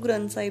ਸ਼੍ਰੀ ਗੁਰੂ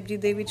ਗ੍ਰੰਥ ਸਾਹਿਬ ਜੀ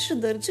ਦੇ ਵਿੱਚ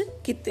ਦਰਜ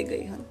ਕੀਤੇ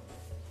ਗਏ ਹਨ।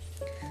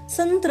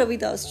 ਸੰਤ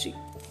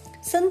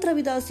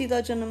ਰਵਿਦਾਸ ਜੀ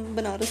ਦਾ ਜਨਮ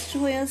ਬਨਾਰਸ 'ਚ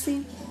ਹੋਇਆ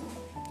ਸੀ।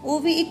 ਉਹ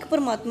ਵੀ ਇੱਕ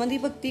ਪਰਮਾਤਮਾ ਦੀ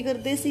ਭਗਤੀ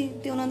ਕਰਦੇ ਸੀ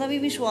ਤੇ ਉਹਨਾਂ ਦਾ ਵੀ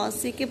ਵਿਸ਼ਵਾਸ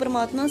ਸੀ ਕਿ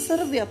ਪਰਮਾਤਮਾ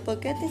ਸਰਵ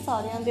ਵਿਆਪਕ ਹੈ ਤੇ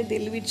ਸਾਰਿਆਂ ਦੇ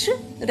ਦਿਲ ਵਿੱਚ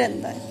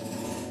ਰਹਿੰਦਾ ਹੈ।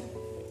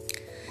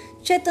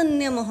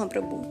 ਚੈਤਨਯ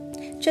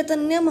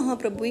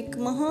ਮਹਾਪ੍ਰਭੂ ਇੱਕ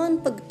ਮਹਾਨ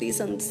ਭਗਤੀ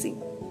ਸੰਤ ਸੀ।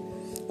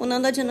 ਉਹਨਾਂ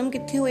ਦਾ ਜਨਮ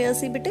ਕਿੱਥੇ ਹੋਇਆ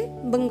ਸੀ ਬੇਟੇ?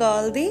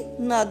 ਬੰਗਾਲ ਦੇ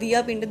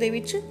ਨਾਦੀਆ ਪਿੰਡ ਦੇ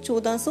ਵਿੱਚ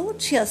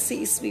 1486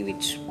 ਈਸਵੀ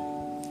ਵਿੱਚ।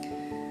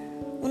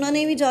 ਉਹਨਾਂ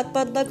ਨੇ ਵੀ ਜਾਤ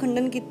ਪਾਤ ਦਾ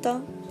ਖੰਡਨ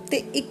ਕੀਤਾ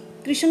ਤੇ ਇੱਕ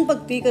ਕ੍ਰਿਸ਼ਨ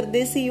ਭਗਤੀ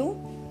ਕਰਦੇ ਸੀ।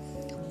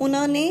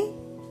 ਉਹਨਾਂ ਨੇ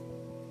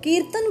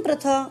ਕੀਰਤਨ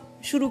ਪ੍ਰਥਾ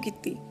ਸ਼ੁਰੂ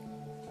ਕੀਤੀ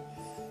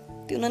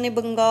ਤੇ ਉਹਨਾਂ ਨੇ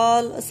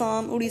ਬੰਗਾਲ,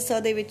 ਅਸਾਮ, ਉੜੀਸਾ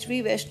ਦੇ ਵਿੱਚ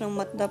ਵੀ ਵੈਸ਼ਨਵ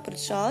ਮਤ ਦਾ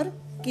ਪ੍ਰਚਾਰ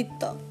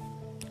ਕੀਤਾ।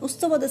 ਉਸ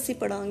ਤੋਂ ਬਾਅਦ ਅਸੀਂ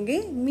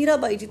ਪੜਾਂਗੇ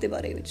ਮੀਰਾਬਾਈ ਜੀ ਦੇ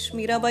ਬਾਰੇ ਵਿੱਚ।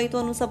 ਮੀਰਾਬਾਈ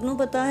ਤੁਹਾਨੂੰ ਸਭ ਨੂੰ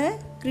ਪਤਾ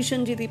ਹੈ,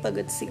 ਕ੍ਰਿਸ਼ਨ ਜੀ ਦੀ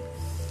ਭਗਤ ਸੀ।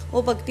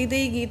 ਉਹ ਭਗਤੀ ਦੇ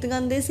ਹੀ ਗੀਤ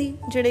ਗਾਉਂਦੇ ਸੀ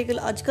ਜਿਹੜੇ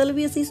ਅੱਜ ਕੱਲ੍ਹ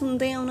ਵੀ ਅਸੀਂ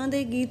ਸੁਣਦੇ ਹਾਂ ਉਹਨਾਂ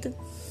ਦੇ ਗੀਤ।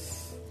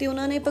 ਤੇ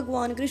ਉਹਨਾਂ ਨੇ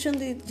ਭਗਵਾਨ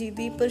ਕ੍ਰਿਸ਼ਨ ਜੀ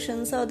ਦੀ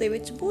ਪ੍ਰਸ਼ੰਸਾ ਦੇ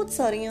ਵਿੱਚ ਬਹੁਤ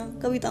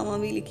ਸਾਰੀਆਂ ਕਵਿਤਾਵਾਂ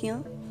ਵੀ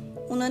ਲਿਖੀਆਂ।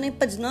 ਉਹਨਾਂ ਨੇ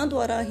ਭਜਨਾਂ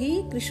ਦੁਆਰਾ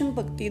ਹੀ ਕ੍ਰਿਸ਼ਨ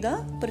ਭਗਤੀ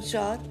ਦਾ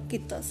ਪ੍ਰਚਾਰ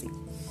ਕੀਤਾ ਸੀ।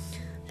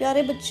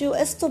 ਪਿਆਰੇ ਬੱਚਿਓ,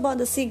 ਇਸ ਤੋਂ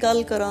ਬਾਅਦ ਅਸੀਂ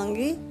ਗੱਲ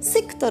ਕਰਾਂਗੇ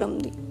ਸਿੱਖ ਧਰਮ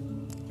ਦੀ।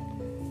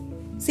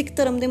 ਸਿੱਖ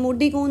ਧਰਮ ਦੇ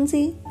ਮੋਢੀ ਕੌਣ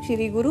ਸੀ?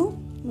 ਸ਼੍ਰੀ ਗੁਰੂ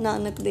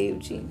ਨਾਨਕ ਦੇਵ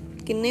ਜੀ।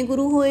 ਕਿੰਨੇ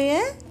ਗੁਰੂ ਹੋਏ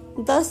ਹੈ?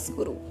 10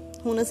 ਗੁਰੂ।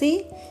 ਹੁਣ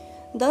ਅਸੀਂ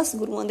 10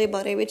 ਗੁਰੂਆਂ ਦੇ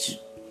ਬਾਰੇ ਵਿੱਚ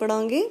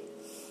ਪੜਾਂਗੇ।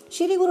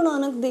 ਸ਼੍ਰੀ ਗੁਰੂ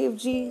ਨਾਨਕ ਦੇਵ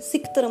ਜੀ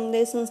ਸਿੱਖ ਧਰਮ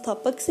ਦੇ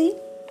ਸੰਸਥਾਪਕ ਸੀ।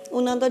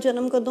 ਉਹਨਾਂ ਦਾ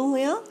ਜਨਮ ਕਦੋਂ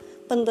ਹੋਇਆ?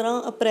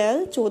 15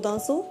 ਅਪ੍ਰੈਲ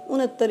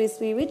 1469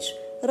 ਈਸਵੀ ਵਿੱਚ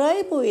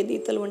ਰਾਏ ਭੋਏ ਦੀ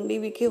ਤਲਵੰਡੀ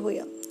ਵਿਖੇ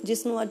ਹੋਇਆ,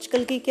 ਜਿਸ ਨੂੰ ਅੱਜ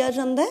ਕੱਲ੍ਹ ਕੀ ਕਿਹਾ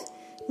ਜਾਂਦਾ ਹੈ?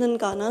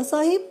 ਨਨਕਾਣਾ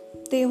ਸਾਹਿਬ,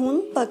 ਤੇ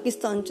ਹੁਣ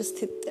ਪਾਕਿਸਤਾਨ 'ਚ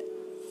ਸਥਿਤ ਹੈ।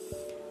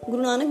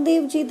 ਗੁਰੂ ਨਾਨਕ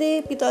ਦੇਵ ਜੀ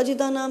ਦੇ ਪਿਤਾ ਜੀ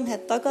ਦਾ ਨਾਮ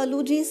ਮਹਿਤਾ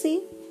ਕਾਲੂ ਜੀ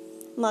ਸੀ,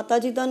 ਮਾਤਾ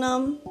ਜੀ ਦਾ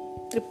ਨਾਮ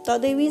ਤ੍ਰਿਪਤਾ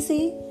ਦੇਵੀ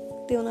ਸੀ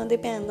ਤੇ ਉਹਨਾਂ ਦੇ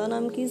ਭੈਣ ਦਾ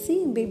ਨਾਮ ਕੀ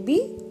ਸੀ?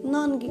 ਬੀਬੀ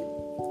ਨਾਨਕੀ।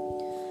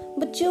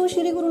 ਬੱਚਿਓ,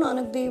 ਸ਼੍ਰੀ ਗੁਰੂ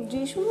ਨਾਨਕ ਦੇਵ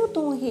ਜੀ ਸ਼ੁਰੂ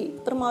ਤੋਂ ਹੀ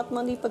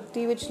ਪਰਮਾਤਮਾ ਦੀ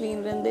ਭਗਤੀ ਵਿੱਚ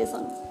ਲੀਨ ਰਹਿੰਦੇ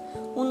ਸਨ।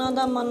 ਉਹਨਾਂ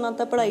ਦਾ ਮਨ ਨਾ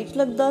ਤਾਂ ਪੜ੍ਹਾਈ 'ਚ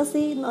ਲੱਗਦਾ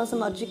ਸੀ, ਨਾ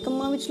ਸਮਾਜਿਕ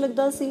ਕੰਮਾਂ ਵਿੱਚ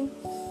ਲੱਗਦਾ ਸੀ।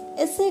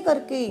 ਇਸੇ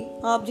ਕਰਕੇ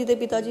ਆਪ ਜੀ ਦੇ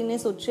ਪਿਤਾ ਜੀ ਨੇ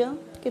ਸੋਚਿਆ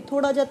ਕਿ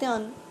ਥੋੜਾ ਜਿਹਾ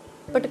ਧਿਆਨ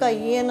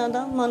ਭਟਕਾਈਏ, ਇਹਨਾਂ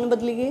ਦਾ ਮਨ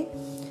ਬਦਲੀਏ।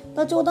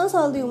 ਤਾਂ 14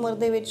 ਸਾਲ ਦੀ ਉਮਰ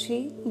ਦੇ ਵਿੱਚ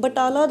ਹੀ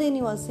ਬਟਾਲਾ ਦੇ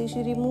ਨਿਵਾਸੀ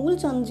ਸ਼੍ਰੀ ਮੂਲ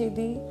ਚੰਦ ਜੀ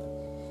ਦੀ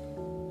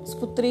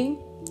ਸਪੁੱਤਰੀ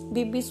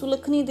ਬੀਬੀ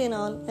ਸੁਲੱਖਣੀ ਦੇ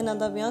ਨਾਲ ਇਹਨਾਂ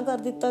ਦਾ ਵਿਆਹ ਕਰ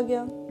ਦਿੱਤਾ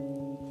ਗਿਆ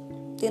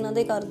ਤੇ ਇਹਨਾਂ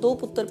ਦੇ ਘਰ 2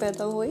 ਪੁੱਤਰ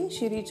ਪੈਦਾ ਹੋਏ,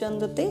 ਸ਼੍ਰੀ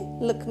ਚੰਦ ਅਤੇ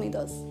ਲਖਮੀ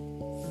ਦਾਸ।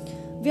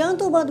 ਵਿਆਹ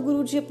ਤੋਂ ਬਾਅਦ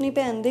ਗੁਰੂ ਜੀ ਆਪਣੀ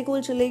ਭੈਣ ਦੇ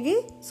ਕੋਲ ਚਲੇ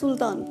ਗਏ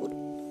ਸੁਲਤਾਨਪੁਰ।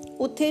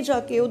 ਉੱਥੇ ਜਾ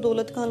ਕੇ ਉਹ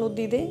ਦੌਲਤ ਖਾਨ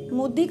ਲੋਧੀ ਦੇ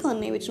ਮੋਦੀ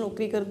ਖਾਨੇ ਵਿੱਚ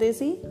ਨੌਕਰੀ ਕਰਦੇ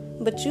ਸੀ।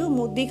 ਬੱਚਿਓ,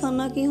 ਮੋਦੀ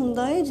ਖਾਨਾ ਕੀ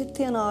ਹੁੰਦਾ ਹੈ?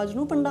 ਜਿੱਥੇ ਅਨਾਜ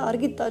ਨੂੰ ਭੰਡਾਰ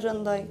ਕੀਤਾ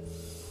ਜਾਂਦਾ ਹੈ।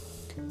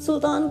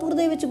 ਸੁਲਤਾਨਪੁਰ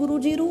ਦੇ ਵਿੱਚ ਗੁਰੂ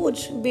ਜੀ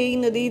ਰੋਜ਼ ਬੇਈ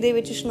ਨਦੀ ਦੇ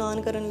ਵਿੱਚ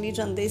ਇਸ਼ਨਾਨ ਕਰਨ ਲਈ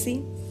ਜਾਂਦੇ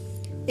ਸੀ।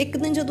 ਇੱਕ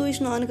ਦਿਨ ਜਦੋਂ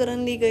ਇਸ਼ਨਾਨ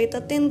ਕਰਨ ਲਈ ਗਏ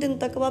ਤਾਂ 3 ਦਿਨ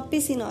ਤੱਕ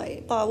ਵਾਪਿਸ ਹੀ ਨਾ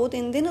ਆਏ, ਭਾਵ ਉਹ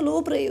 3 ਦਿਨ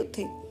ਅਲੋਪ ਰਹੇ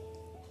ਉੱਥੇ।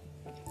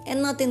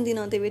 ਇਹਨਾਂ 3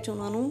 ਦਿਨਾਂ ਦੇ ਵਿੱਚ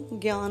ਉਹਨਾਂ ਨੂੰ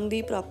ਗਿਆਨ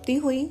ਦੀ ਪ੍ਰਾਪਤੀ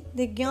ਹੋਈ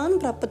ਤੇ ਗਿਆਨ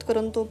ਪ੍ਰਾਪਤ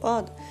ਕਰਨ ਤੋਂ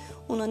ਬਾਅਦ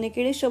ਉਹਨਾਂ ਨੇ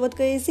ਕਿਹੜੇ ਸ਼ਬਦ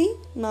ਕਹੇ ਸੀ?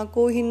 ਨਾ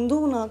ਕੋ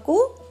ਹਿੰਦੂ ਨਾ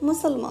ਕੋ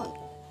ਮੁਸਲਮਾਨ।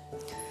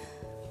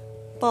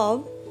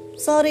 ਭਾਵ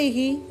ਸਾਰੇ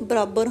ਹੀ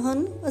ਬਰਾਬਰ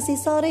ਹਨ, ਅਸੀਂ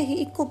ਸਾਰੇ ਹੀ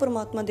ਇੱਕੋ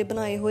ਪਰਮਾਤਮਾ ਦੇ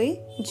ਬਣਾਏ ਹੋਏ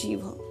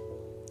ਜੀਵ ਹਾਂ।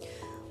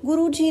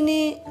 ਗੁਰੂ ਜੀ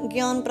ਨੇ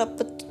ਗਿਆਨ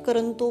ਪ੍ਰਾਪਤ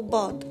ਕਰਨ ਤੋਂ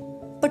ਬਾਅਦ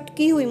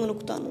ਭਟਕੀ ਹੋਈ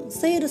ਮਨੁੱਖਤਾ ਨੂੰ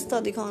ਸਹੀ ਰਸਤਾ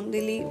ਦਿਖਾਉਣ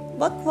ਦੇ ਲਈ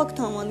ਵੱਖ-ਵੱਖ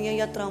ਥਾਵਾਂ ਦੀਆਂ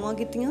ਯਾਤਰਾਵਾਂ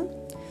ਕੀਤੀਆਂ।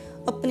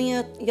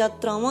 ਆਪਣੀਆਂ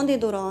ਯਾਤਰਾਵਾਂ ਦੇ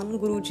ਦੌਰਾਨ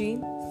ਗੁਰੂ ਜੀ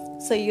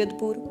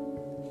ਸੈਯਦਪੁਰ,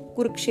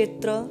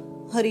 ਕੁਰੂਕਸ਼ੇਤਰ,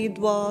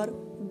 ਹਰਿਦੁਆਰ,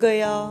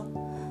 ਗਿਆ,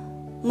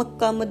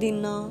 ਮੱਕਾ,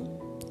 ਮਦੀਨਾ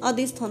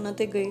ਆਦਿ ਸਥਾਨਾਂ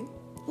ਤੇ ਗਏ।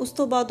 ਉਸ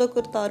ਤੋਂ ਬਾਅਦ ਉਹ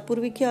ਕਰਤਾਰਪੁਰ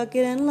ਵਿਖੇ ਆ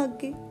ਕੇ ਰਹਿਣ ਲੱਗ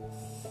ਗਏ।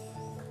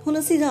 ਹੁਣ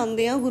ਅਸੀਂ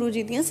ਜਾਣਦੇ ਹਾਂ ਗੁਰੂ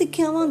ਜੀ ਦੀਆਂ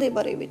ਸਿੱਖਿਆਵਾਂ ਦੇ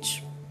ਬਾਰੇ ਵਿੱਚ।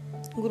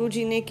 ਗੁਰੂ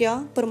ਜੀ ਨੇ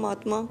ਕਿਹਾ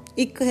ਪਰਮਾਤਮਾ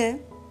ਇੱਕ ਹੈ,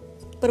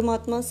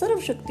 ਪਰਮਾਤਮਾ ਸਰਵ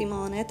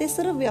ਸ਼ਕਤੀਮਾਨ ਹੈ ਤੇ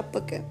ਸਰਵ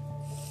ਵਿਆਪਕ ਹੈ,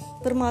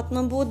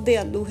 ਪਰਮਾਤਮਾ ਬਹੁਤ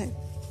ਦਿਆਲੂ ਹੈ।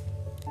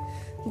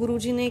 ਗੁਰੂ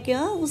ਜੀ ਨੇ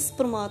ਕਿਹਾ ਉਸ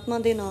ਪਰਮਾਤਮਾ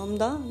ਦੇ ਨਾਮ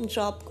ਦਾ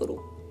ਜਾਪ ਕਰੋ,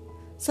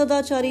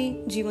 ਸਦਾਚਾਰੀ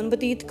ਜੀਵਨ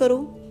ਬਤੀਤ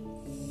ਕਰੋ।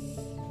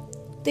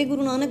 ਤੇ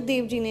ਗੁਰੂ ਨਾਨਕ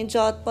ਦੇਵ ਜੀ ਨੇ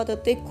ਜਾਤ ਪਾਤ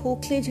ਅਤੇ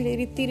ਖੋਖਲੇ ਜਿਹੜੇ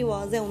ਰੀਤੀ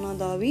ਰਿਵਾਜ ਹੈ ਉਹਨਾਂ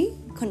ਦਾ ਵੀ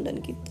ਖੰਡਨ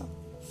ਕੀਤਾ।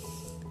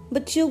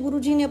 ਬੱਚਿਓ, ਗੁਰੂ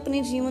ਜੀ ਨੇ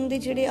ਆਪਣੇ ਜੀਵਨ ਦੇ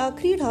ਜਿਹੜੇ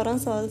ਆਖਰੀ 18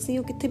 ਸਾਲ ਸੀ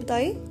ਉਹ ਕਿੱਥੇ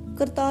ਬਿਤਾਏ?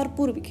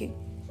 ਕਰਤਾਰਪੁਰ ਵਿਖੇ।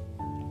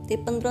 ਤੇ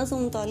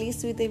 1539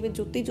 ਈਸਵੀ ਦੇ ਵਿੱਚ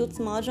ਜੋਤੀ ਜੋਤ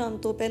ਸਮਾ ਜਾਣ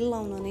ਤੋਂ ਪਹਿਲਾਂ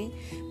ਉਹਨਾਂ ਨੇ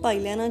ਭਾਈ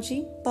ਲਹਿਣਾ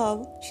ਜੀ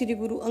ਭਾਵ ਸ਼੍ਰੀ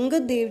ਗੁਰੂ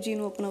ਅੰਗਦ ਦੇਵ ਜੀ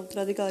ਨੂੰ ਆਪਣਾ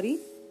ਉੱਤਰਾਧਿਕਾਰੀ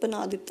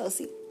ਬਣਾ ਦਿੱਤਾ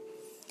ਸੀ।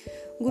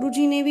 ਗੁਰੂ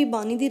ਜੀ ਨੇ ਵੀ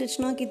ਬਾਣੀ ਦੀ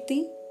ਰਚਨਾ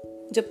ਕੀਤੀ।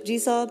 ਜਪਜੀ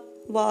ਸਾਹਿਬ,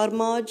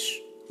 ਵਾਰਮਾਜ,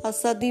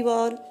 ਆਸਾ ਦੀ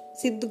ਵਾਰ,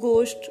 ਸਿੱਧ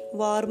ਗੋਸ਼ਟ,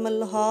 ਵਾਰ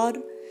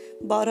ਮਲਹਾਰ,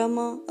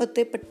 ਬਾਰਾਂਮਾਹ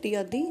ਅਤੇ ਪੱਟੀ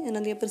ਆਦਿ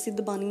ਇਹਨਾਂ ਦੀਆਂ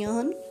ਪ੍ਰਸਿੱਧ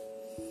ਬਾਣੀਆਂ ਹਨ।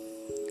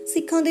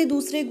 ਸਿੱਖਾਂ ਦੇ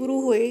ਦੂਸਰੇ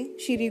ਗੁਰੂ ਹੋਏ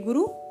ਸ਼੍ਰੀ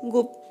ਗੁਰੂ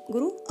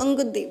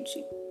ਅੰਗਦ ਦੇਵ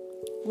ਜੀ।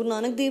 ਗੁਰੂ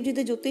ਨਾਨਕ ਦੇਵ ਜੀ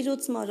ਦੇ ਜੋਤੀ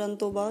ਜੋਤ ਸਮਾ ਜਾਣ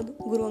ਤੋਂ ਬਾਅਦ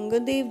ਗੁਰੂ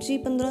ਅੰਗਦ ਦੇਵ ਜੀ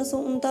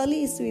 1539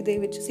 ਈਸਵੀ ਦੇ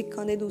ਵਿੱਚ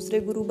ਸਿੱਖਾਂ ਦੇ ਦੂਸਰੇ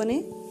ਗੁਰੂ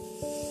ਬਣੇ।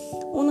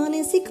 ਉਹਨਾਂ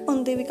ਨੇ ਸਿੱਖ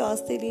ਪੰਥ ਦੇ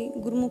ਵਿਕਾਸ ਦੇ ਲਈ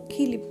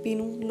ਗੁਰਮੁਖੀ ਲਿਪੀ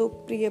ਨੂੰ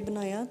ਲੋਕਪ੍ਰਿਯ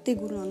ਬਣਾਇਆ ਤੇ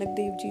ਗੁਰੂ ਨਾਨਕ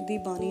ਦੇਵ ਜੀ ਦੀ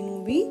ਬਾਣੀ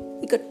ਨੂੰ ਵੀ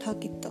ਇਕੱਠਾ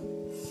ਕੀਤਾ।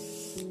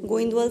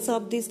 ਗੋਇੰਦਵਾਲ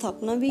ਸਾਹਿਬ ਦੀ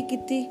ਸਥਾਪਨਾ ਵੀ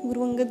ਕੀਤੀ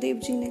ਗੁਰੂ ਅੰਗਦ ਦੇਵ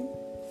ਜੀ ਨੇ।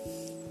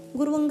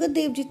 ਗੁਰੂ ਅੰਗਦ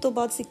ਦੇਵ ਜੀ ਤੋਂ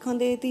ਬਾਅਦ ਸਿੱਖਾਂ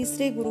ਦੇ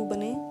ਤੀਸਰੇ ਗੁਰੂ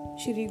ਬਣੇ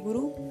ਸ਼੍ਰੀ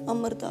ਗੁਰੂ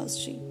ਅਮਰਦਾਸ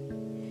ਜੀ।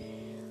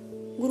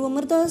 ਗੁਰੂ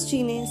ਅਮਰਦਾਸ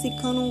ਜੀ ਨੇ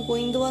ਸਿੱਖਾਂ ਨੂੰ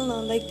ਗੋਇੰਦਵਾਲ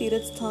ਨਾਂ ਦਾ ਇੱਕ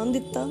ਤੀਰਥ ਸਥਾਨ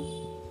ਦਿੱਤਾ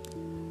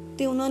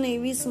ਤੇ ਉਹਨਾਂ ਨੇ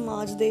ਵੀ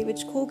ਸਮਾਜ ਦੇ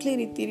ਵਿੱਚ ਖੋਖਲੇ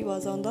ਰੀਤੀ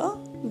ਰਿਵਾਜਾਂ ਦਾ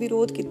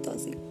ਵਿਰੋਧ ਕੀਤਾ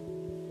ਸੀ।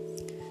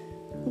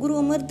 ਗੁਰੂ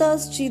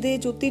ਅਮਰਦਾਸ ਜੀ ਦੇ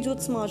ਜੋਤੀ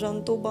ਜੋਤ ਸਮਾ ਜਾਣ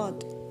ਤੋਂ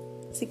ਬਾਅਦ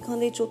ਸਿੱਖਾਂ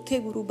ਦੇ ਚੌਥੇ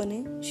ਗੁਰੂ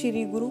ਬਣੇ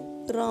ਸ਼੍ਰੀ ਗੁਰੂ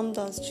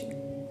ਰਾਮਦਾਸ ਜੀ।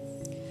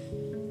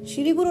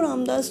 ਸ਼੍ਰੀ ਗੁਰੂ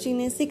ਰਾਮਦਾਸ ਜੀ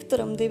ਨੇ ਸਿੱਖ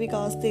ਧਰਮ ਦੇ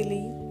ਵਿਕਾਸ ਦੇ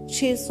ਲਈ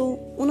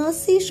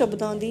 679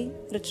 ਸ਼ਬਦਾਂ ਦੀ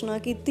ਰਚਨਾ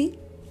ਕੀਤੀ।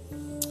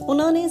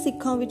 ਉਹਨਾਂ ਨੇ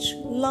ਸਿੱਖਾਂ ਵਿੱਚ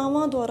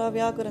ਲਾਵਾਂ ਦੁਆਰਾ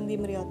ਵਿਆਹ ਕਰਨ ਦੀ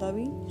ਮਰਿਆਦਾ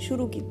ਵੀ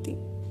ਸ਼ੁਰੂ ਕੀਤੀ।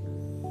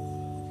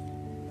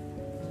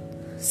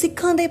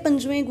 ਸਿੱਖਾਂ ਦੇ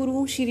ਪੰਜਵੇਂ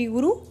ਗੁਰੂ ਸ਼੍ਰੀ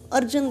ਗੁਰੂ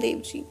ਅਰਜਨ ਦੇਵ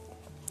ਜੀ।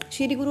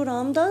 ਸ਼੍ਰੀ ਗੁਰੂ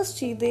ਰਾਮਦਾਸ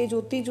ਜੀ ਦੇ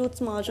ਜੋਤੀ ਜੋਤ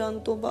ਸਮਾ ਜਾਣ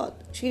ਤੋਂ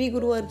ਬਾਅਦ ਸ਼੍ਰੀ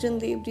ਗੁਰੂ ਅਰਜਨ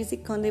ਦੇਵ ਜੀ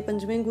ਸਿੱਖਾਂ ਦੇ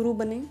ਪੰਜਵੇਂ ਗੁਰੂ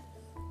ਬਣੇ।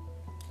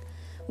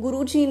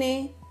 ਗੁਰੂ ਜੀ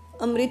ਨੇ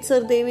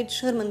ਅੰਮ੍ਰਿਤਸਰ ਦੇ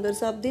ਵਿੱਚ ਹਰਿਮੰਦਰ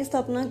ਸਾਹਿਬ ਦੀ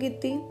ਸਥਾਪਨਾ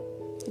ਕੀਤੀ।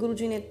 ਗੁਰੂ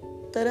ਜੀ ਨੇ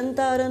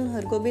ਤਰਨਤਾਰਨ,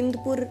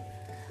 ਹਰਗੋਬਿੰਦਪੁਰ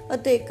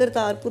ਅਤੇ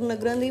ਕਰਤਾਰਪੁਰ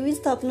ਨਗਰਾਂ ਦੀ ਵੀ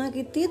ਸਥਾਪਨਾ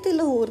ਕੀਤੀ ਤੇ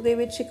ਲਾਹੌਰ ਦੇ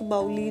ਵਿੱਚ ਇੱਕ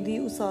ਬਾਉਲੀ ਦੀ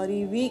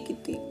ਉਸਾਰੀ ਵੀ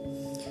ਕੀਤੀ।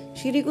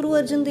 ਸ਼੍ਰੀ ਗੁਰੂ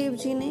ਅਰਜਨ ਦੇਵ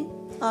ਜੀ ਨੇ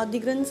ਆਦਿ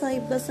ਗ੍ਰੰਥ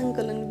ਸਾਹਿਬ ਦਾ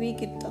ਸੰਕਲਨ ਵੀ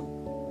ਕੀਤਾ।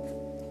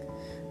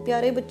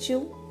 ਪਿਆਰੇ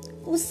ਬੱਚਿਓ,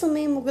 ਉਸ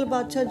ਸਮੇਂ ਮੁਗਲ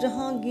ਬਾਦਸ਼ਾਹ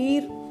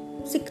ਜਹਾਂਗੀਰ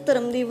ਸਿੱਖ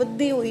ਧਰਮ ਦੀ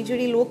ਵੱਧਦੀ ਹੋਈ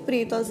ਜਿਹੜੀ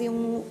ਲੋਕਪ੍ਰਿਯਤਾ ਸੀ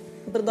ਉਹਨੂੰ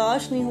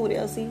ਬਰਦਾਸ਼ਤ ਨਹੀਂ ਹੋ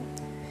ਰਿਹਾ ਸੀ।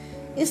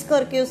 ਇਸ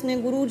ਕਰਕੇ ਉਸਨੇ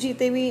ਗੁਰੂ ਜੀ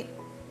ਤੇ ਵੀ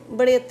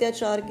ਬੜੇ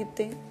ਅਤਿਆਚਾਰ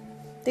ਕੀਤੇ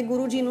ਤੇ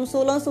ਗੁਰੂ ਜੀ ਨੂੰ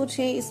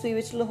 1606 ਈਸਵੀ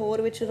ਵਿੱਚ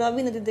ਲਾਹੌਰ ਵਿੱਚ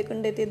ਰਾਵੀ ਨਦੀ ਦੇ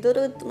ਕੰਢੇ ਤੇ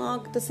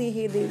ਦਰਦਨਾਕ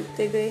ਤਸੀਹੇ ਦੇ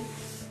ਦਿੱਤੇ ਗਏ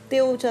ਤੇ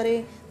ਉਹ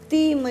ਵਿਚਾਰੇ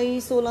 30 ਮਈ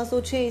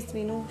 1606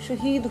 ਈਸਵੀ ਨੂੰ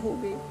ਸ਼ਹੀਦ ਹੋ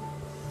ਗਏ।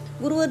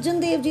 ਗੁਰੂ ਅਰਜਨ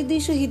ਦੇਵ ਜੀ ਦੀ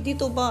ਸ਼ਹੀਦੀ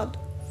ਤੋਂ ਬਾਅਦ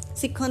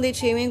ਸਿੱਖਾਂ ਦੇ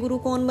 6ਵੇਂ ਗੁਰੂ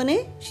ਕੌਣ ਬਣੇ?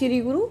 ਸ਼੍ਰੀ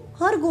ਗੁਰੂ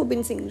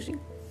ਹਰਗੋਬਿੰਦ ਸਿੰਘ ਜੀ।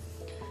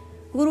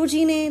 ਗੁਰੂ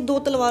ਜੀ ਨੇ 2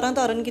 ਤਲਵਾਰਾਂ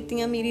ਧਾਰਨ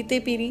ਕੀਤੀਆਂ, ਮੀਰੀ ਤੇ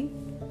ਪੀਰੀ।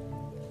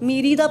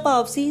 ਮੀਰੀ ਦਾ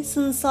ਭਾਵ ਸੀ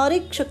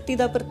ਸੰਸਾਰਿਕ ਸ਼ਕਤੀ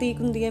ਦਾ ਪ੍ਰਤੀਕ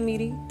ਹੁੰਦੀ ਹੈ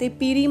ਮੀਰੀ, ਤੇ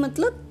ਪੀਰੀ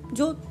ਮਤਲਬ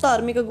ਜੋ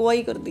ਧਾਰਮਿਕ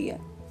ਅਗਵਾਈ ਕਰਦੀ ਹੈ,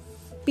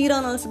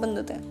 ਪੀਰਾਂ ਨਾਲ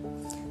ਸੰਬੰਧਿਤ ਹੈ।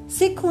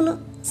 ਸਿੱਖ ਹੁਣ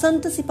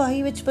ਸੰਤ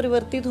ਸਿਪਾਹੀ ਵਿੱਚ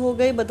ਪਰਿਵਰਤਿਤ ਹੋ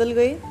ਗਏ, ਬਦਲ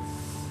ਗਏ।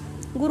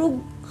 ਗੁਰੂ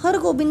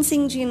ਹਰਗੋਬਿੰਦ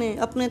ਸਿੰਘ ਜੀ ਨੇ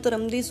ਆਪਣੇ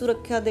ਧਰਮ ਦੀ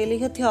ਸੁਰੱਖਿਆ ਦੇ ਲਈ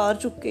ਹਥਿਆਰ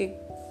ਚੁੱਕੇ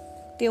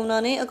ਤੇ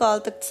ਉਹਨਾਂ ਨੇ ਅਕਾਲ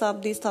ਤਖਤ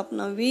ਸਾਹਿਬ ਦੀ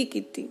ਸਥਾਪਨਾ ਵੀ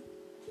ਕੀਤੀ।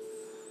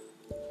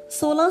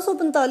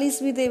 1645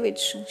 ਈਸਵੀ ਦੇ ਵਿੱਚ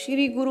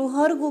ਸ਼੍ਰੀ ਗੁਰੂ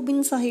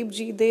ਹਰਗੋਬਿੰਦ ਸਾਹਿਬ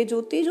ਜੀ ਦੇ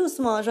ਜੋਤੀ ਜੋਤ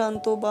ਸਮਾ ਜਾਣ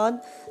ਤੋਂ ਬਾਅਦ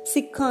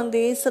ਸਿੱਖਾਂ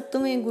ਦੇ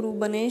 7ਵੇਂ ਗੁਰੂ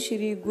ਬਣੇ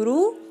ਸ਼੍ਰੀ ਗੁਰੂ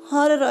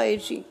ਹਰ ਰਾਏ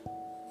ਜੀ।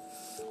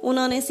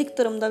 ਉਹਨਾਂ ਨੇ ਸਿੱਖ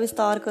ਧਰਮ ਦਾ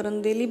ਵਿਸਤਾਰ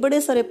ਕਰਨ ਦੇ ਲਈ ਬੜੇ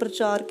ਸਾਰੇ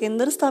ਪ੍ਰਚਾਰ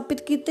ਕੇਂਦਰ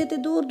ਸਥਾਪਿਤ ਕੀਤੇ ਤੇ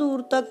ਦੂਰ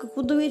ਦੂਰ ਤੱਕ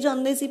ਖੁਦ ਵੀ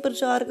ਜਾਂਦੇ ਸੀ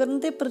ਪ੍ਰਚਾਰ ਕਰਨ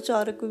ਤੇ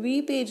ਪ੍ਰਚਾਰਕ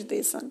ਵੀ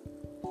ਭੇਜਦੇ ਸਨ।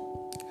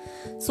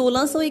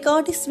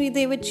 1661 ਈਸਵੀ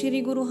ਦੇ ਵਿੱਚ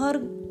ਸ਼੍ਰੀ ਗੁਰੂ ਹਰ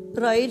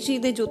ਰਾਏ ਜੀ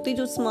ਦੇ ਜੋਤੀ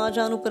ਜੋਤ ਸਮਾ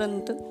ਜਾਣ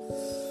ਉਪਰੰਤ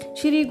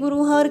ਸ਼੍ਰੀ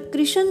ਗੁਰੂ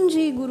ਹਰਕ੍ਰਿਸ਼ਨ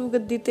ਜੀ ਗੁਰੂ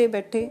ਗੱਦੀ ਤੇ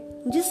ਬੈਠੇ।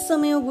 ਜਿਸ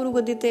ਸਮੇਂ ਉਹ ਗੁਰੂ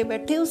ਗੱਦੀ ਤੇ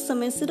ਬੈਠੇ ਉਸ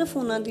ਸਮੇਂ ਸਿਰਫ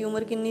ਉਹਨਾਂ ਦੀ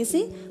ਉਮਰ ਕਿੰਨੀ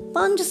ਸੀ?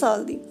 5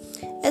 ਸਾਲ ਦੀ।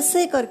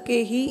 ਐਸੇ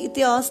ਕਰਕੇ ਹੀ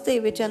ਇਤਿਹਾਸ ਦੇ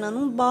ਵਿੱਚ ਇਹਨਾਂ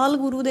ਨੂੰ ਬਾਲ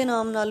ਗੁਰੂ ਦੇ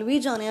ਨਾਮ ਨਾਲ ਵੀ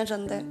ਜਾਣਿਆ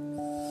ਜਾਂਦਾ ਹੈ।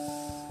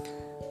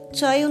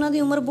 ਚਾਹੇ ਉਹਨਾਂ ਦੀ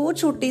ਉਮਰ ਬਹੁਤ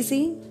ਛੋਟੀ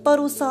ਸੀ ਪਰ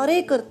ਉਹ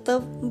ਸਾਰੇ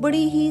ਕਰਤੱਵ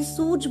ਬੜੀ ਹੀ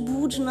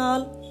ਸੂਝ-ਬੂਝ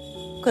ਨਾਲ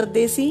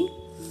ਕਰਦੇ ਸੀ।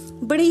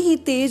 ਬੜੀ ਹੀ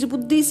ਤੇਜ਼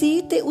ਬੁੱਧੀ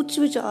ਸੀ ਤੇ ਉੱਚ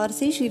ਵਿਚਾਰ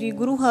ਸੀ ਸ਼੍ਰੀ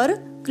ਗੁਰੂ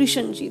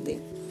ਹਰਕ੍ਰਿਸ਼ਨ ਜੀ ਦੇ।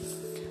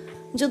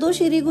 ਜਦੋਂ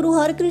ਸ਼੍ਰੀ ਗੁਰੂ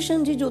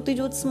ਹਰਕ੍ਰਿਸ਼ਨ ਜੀ ਜੋਤੀ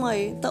ਜੋਤ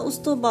ਸਮਾਏ ਤਾਂ ਉਸ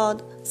ਤੋਂ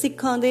ਬਾਅਦ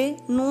ਸਿੱਖਾਂ ਦੇ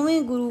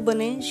 9ਵੇਂ ਗੁਰੂ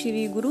ਬਣੇ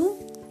ਸ਼੍ਰੀ ਗੁਰੂ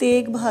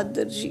ਤੇਗ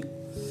ਬਹਾਦਰ ਜੀ।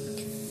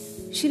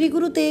 ਸ਼੍ਰੀ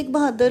ਗੁਰੂ ਤੇਗ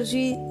ਬਹਾਦਰ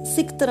ਜੀ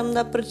ਸਿੱਖ ਧਰਮ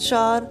ਦਾ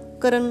ਪ੍ਰਚਾਰ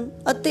ਕਰਨ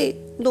ਅਤੇ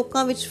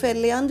ਲੋਕਾਂ ਵਿੱਚ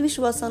ਫੈਲੇ ਅੰਧ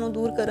ਵਿਸ਼ਵਾਸਾਂ ਨੂੰ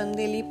ਦੂਰ ਕਰਨ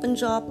ਦੇ ਲਈ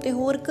ਪੰਜਾਬ ਤੇ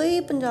ਹੋਰ ਕਈ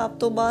ਪੰਜਾਬ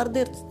ਤੋਂ ਬਾਹਰ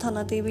ਦੇ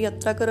ਸਥਾਨਾਂ ਤੇ ਵੀ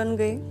ਯਾਤਰਾ ਕਰਨ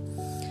ਗਏ।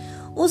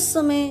 ਉਸ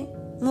ਸਮੇਂ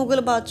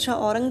ਮੁਗਲ ਬਾਦਸ਼ਾਹ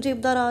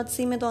ਔਰੰਗਜ਼ੇਬ ਦਾ ਰਾਜ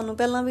ਸੀ। ਮੈਂ ਤੁਹਾਨੂੰ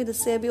ਪਹਿਲਾਂ ਵੀ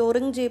ਦੱਸਿਆ ਵੀ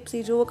ਔਰੰਗਜ਼ੇਬ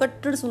ਸੀ ਜੋ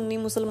ਕੱਟੜ ਸੁੰਨੀ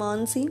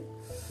ਮੁਸਲਮਾਨ ਸੀ।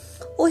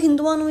 ਉਹ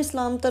ਹਿੰਦੂਆਂ ਨੂੰ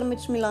ਇਸਲਾਮ ਧਰਮ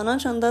ਵਿੱਚ ਮਿਲਾਉਣਾ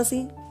ਚਾਹੁੰਦਾ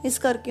ਸੀ। ਇਸ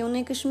ਕਰਕੇ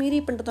ਉਹਨੇ ਕਸ਼ਮੀਰੀ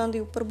ਪੰਡਤਾਂ ਦੇ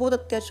ਉੱਪਰ ਬਹੁਤ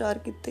ਅਤਿਆਚਾਰ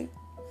ਕੀਤੇ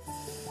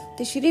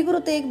ਤੇ ਸ਼੍ਰੀ ਗੁਰੂ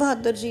ਤੇਗ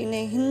ਬਹਾਦਰ ਜੀ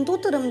ਨੇ ਹਿੰਦੂ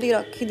ਧਰਮ ਦੀ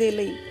ਰਾਖੀ ਦੇ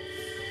ਲਈ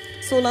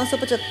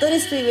 1675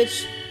 ਈਸਵੀ ਵਿੱਚ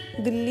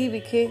ਦਿੱਲੀ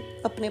ਵਿਖੇ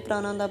ਆਪਣੇ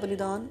ਪ੍ਰਾਣਾਂ ਦਾ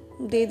ਬਲੀਦਾਨ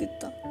ਦੇ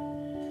ਦਿੱਤਾ।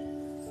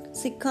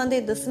 ਸਿੱਖਾਂ ਦੇ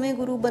 10ਵੇਂ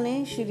ਗੁਰੂ ਬਣੇ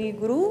ਸ਼੍ਰੀ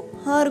ਗੁਰੂ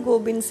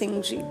ਹਰਗੋਬਿੰਦ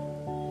ਸਿੰਘ ਜੀ।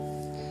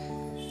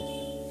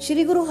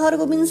 ਸ਼੍ਰੀ ਗੁਰੂ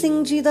ਹਰਗੋਬਿੰਦ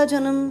ਸਿੰਘ ਜੀ ਦਾ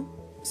ਜਨਮ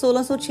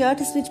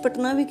 1666 ਈਸਵੀ ਵਿੱਚ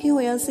ਪਟਨਾ ਵਿਖੇ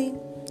ਹੋਇਆ ਸੀ।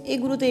 ਇਹ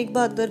ਗੁਰੂ ਤੇਗ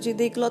ਬਹਾਦਰ ਜੀ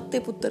ਦੇ ਇਕਲੌਤੇ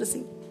ਪੁੱਤਰ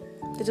ਸੀ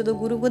ਤੇ ਜਦੋਂ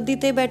ਗੁਰੂ ਗੱਦੀ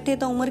ਤੇ ਬੈਠੇ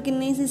ਤਾਂ ਉਮਰ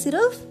ਕਿੰਨੀ ਸੀ?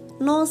 ਸਿਰਫ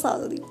 9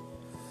 ਸਾਲ ਦੀ।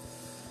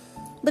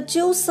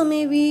 ਬੱਚੇ, ਉਸ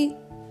ਸਮੇਂ ਵੀ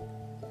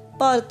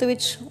ਭਾਰਤ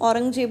ਵਿੱਚ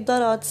ਔਰੰਗਜ਼ੇਬ ਦਾ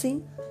ਰਾਜ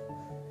ਸੀ।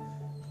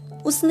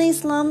 ਉਸਨੇ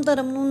ਇਸਲਾਮ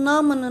ਧਰਮ ਨੂੰ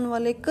ਨਾ ਮੰਨਣ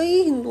ਵਾਲੇ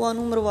ਕਈ ਹਿੰਦੂਆਂ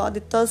ਨੂੰ ਮਰਵਾ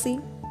ਦਿੱਤਾ ਸੀ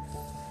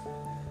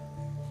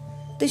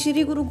ਤੇ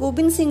ਸ਼੍ਰੀ ਗੁਰੂ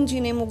ਗੋਬਿੰਦ ਸਿੰਘ ਜੀ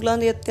ਨੇ ਮੁਗਲਾਂ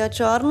ਦੇ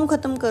ਅਤਿਆਚਾਰ ਨੂੰ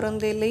ਖਤਮ ਕਰਨ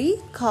ਦੇ ਲਈ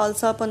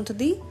ਖਾਲਸਾ ਪੰਥ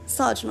ਦੀ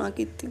ਸਾਜਨਾ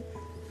ਕੀਤੀ।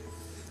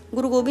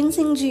 ਗੁਰੂ ਗੋਬਿੰਦ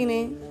ਸਿੰਘ ਜੀ ਨੇ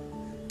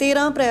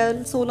 13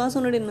 ਅਪ੍ਰੈਲ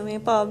 1699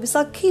 ਭਾਵ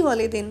ਵਿਸਾਖੀ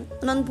ਵਾਲੇ ਦਿਨ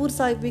ਅਨੰਦਪੁਰ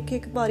ਸਾਹਿਬ ਵਿਖੇ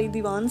ਇੱਕ ਭਾਰੀ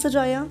ਦੀਵਾਨ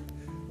ਸਜਾਇਆ।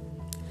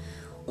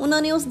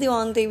 ਉਹਨਾਂ ਨੇ ਉਸ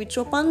ਦੀਵਾਨ ਦੇ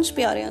ਵਿੱਚੋਂ 5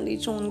 ਪਿਆਰਿਆਂ ਦੀ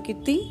ਚੋਣ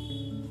ਕੀਤੀ: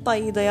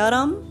 ਭਾਈ ਦਇਆ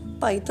ਰਾਮ,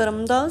 ਭਾਈ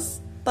ਧਰਮਦਾਸ,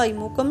 ਭਾਈ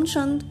ਮੋਕਮ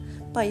ਚੰਦ,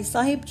 ਭਾਈ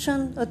ਸਾਹਿਬ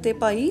ਚੰਦ ਅਤੇ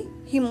ਭਾਈ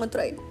ਹਿੰਮਤ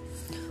ਰਾਏ।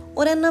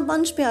 ਔਰ ਇਹਨਾਂ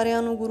 5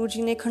 ਪਿਆਰਿਆਂ ਨੂੰ ਗੁਰੂ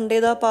ਜੀ ਨੇ ਖੰਡੇ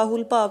ਦਾ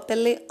ਪਾਹੁਲ ਭਾਵ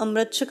ਪਹਿਲੇ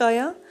ਅੰਮ੍ਰਿਤ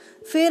ਛਕਾਇਆ,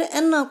 ਫਿਰ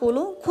ਇਹਨਾਂ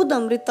ਕੋਲੋਂ ਖੁਦ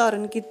ਅੰਮ੍ਰਿਤ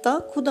ਧਾਰਨ ਕੀਤਾ,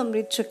 ਖੁਦ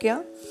ਅੰਮ੍ਰਿਤ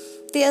ਛਕਿਆ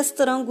ਤੇ ਇਸ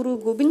ਤਰ੍ਹਾਂ ਗੁਰੂ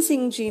ਗੋਬਿੰਦ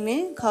ਸਿੰਘ ਜੀ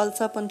ਨੇ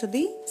ਖਾਲਸਾ ਪੰਥ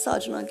ਦੀ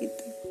ਸਾਜਨਾ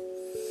ਕੀਤੀ।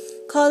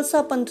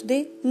 ਖਾਲਸਾ ਪੰਥ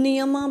ਦੇ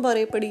ਨਿਯਮਾਂ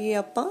ਬਾਰੇ ਪੜ੍ਹੀਏ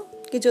ਆਪਾਂ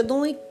ਕਿ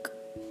ਜਦੋਂ ਇੱਕ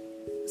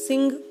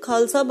ਸਿੰਘ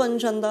ਖਾਲਸਾ ਬਣ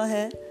ਜਾਂਦਾ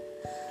ਹੈ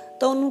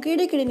ਤਾਂ ਉਹਨੂੰ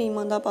ਕਿਹੜੇ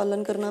ਨਿਯਮਾਂ ਦਾ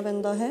ਪਾਲਨ ਕਰਨਾ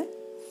ਪੈਂਦਾ ਹੈ।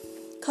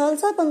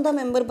 ਖਾਲਸਾ ਪੰਥ ਦਾ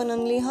ਮੈਂਬਰ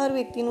ਬਣਨ ਲਈ ਹਰ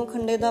ਵਿਅਕਤੀ ਨੂੰ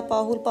ਖੰਡੇ ਦਾ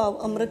ਪਾਹੁਲ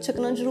ਭਾਵ ਅੰਮ੍ਰਿਤ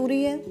ਛਕਣਾ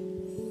ਜ਼ਰੂਰੀ ਹੈ।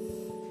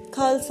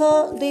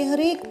 ਖਾਲਸਾ ਦੇ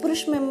ਹਰੇਕ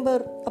ਪੁਰਸ਼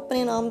ਮੈਂਬਰ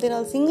ਆਪਣੇ ਨਾਮ ਦੇ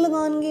ਨਾਲ ਸਿੰਘ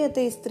ਲਗਾਉਣਗੇ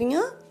ਅਤੇ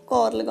ਇਸਤਰੀਆਂ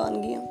ਕੌਰ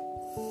ਲਗਾਉਣਗੀਆਂ।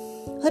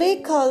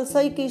 ਹਰੇਕ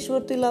ਖਾਲਸਾ ਇੱਕ ਈਸ਼ਵਰ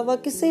ਤੋਂ ਇਲਾਵਾ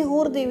ਕਿਸੇ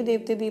ਹੋਰ ਦੇਵੀ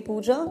ਦੇਵਤੇ ਦੀ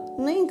ਪੂਜਾ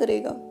ਨਹੀਂ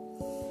ਕਰੇਗਾ।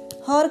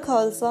 ਹਰ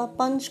ਖਾਲਸਾ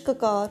 5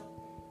 ਕਕਾਰ,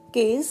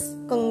 ਕੇਸ,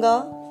 ਕੰਗਾ,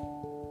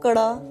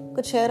 ਕੜਾ,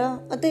 ਕਛਹਿਰਾ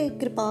ਅਤੇ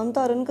ਕਿਰਪਾਨ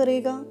ਧਾਰਨ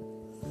ਕਰੇਗਾ।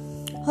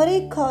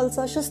 ਹਰੇਕ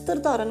ਖਾਲਸਾ ਸ਼ਸਤਰ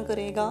ਧਾਰਨ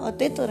ਕਰੇਗਾ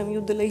ਅਤੇ ਧਰਮ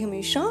ਯੁੱਧ ਲਈ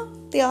ਹਮੇਸ਼ਾ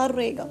ਤਿਆਰ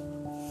ਰਹੇਗਾ।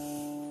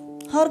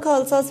 ਹਰ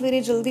ਖਾਲਸਾ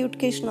ਸਵੇਰੇ ਜਲਦੀ ਉੱਠ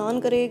ਕੇ ਇਸ਼ਨਾਨ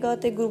ਕਰੇਗਾ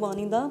ਤੇ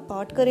ਗੁਰਬਾਣੀ ਦਾ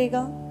ਪਾਠ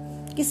ਕਰੇਗਾ।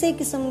 ਕਿਸੇ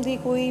ਕਿਸਮ ਦੀ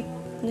ਕੋਈ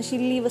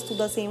ਨਸ਼ੀਲੀ ਵਸਤੂ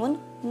ਦਾ ਸੇਵਨ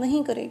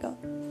ਨਹੀਂ ਕਰੇਗਾ।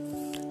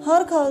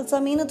 ਹਰ ਖਾਲਸਾ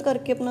ਮਿਹਨਤ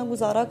ਕਰਕੇ ਆਪਣਾ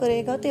ਗੁਜ਼ਾਰਾ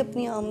ਕਰੇਗਾ ਤੇ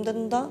ਆਪਣੀ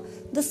ਆਮਦਨ ਦਾ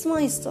 10ਵਾਂ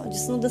ਹਿੱਸਾ,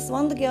 ਜਿਸ ਨੂੰ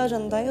ਦਸਵੰਧ ਕਿਹਾ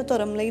ਜਾਂਦਾ ਹੈ, ਉਹ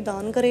ਧਰਮ ਲਈ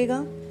ਦਾਨ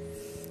ਕਰੇਗਾ।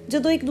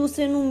 ਜਦੋਂ ਇੱਕ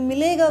ਦੂਸਰੇ ਨੂੰ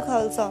ਮਿਲੇਗਾ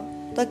ਖਾਲਸਾ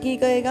ਤਾਂ ਕੀ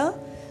ਕਹੇਗਾ?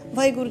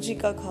 ਵਾਹਿਗੁਰੂ ਜੀ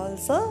ਕਾ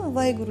ਖਾਲਸਾ,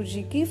 ਵਾਹਿਗੁਰੂ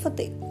ਜੀ ਕੀ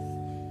ਫਤਿਹ।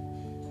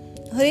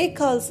 ਹਰੇਕ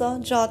ਖਾਲਸਾ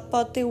ਜਾਤ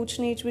ਪਾਤ ਤੇ ਉੱਚ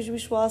ਨੀਚ ਵਿੱਚ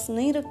ਵਿਸ਼ਵਾਸ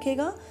ਨਹੀਂ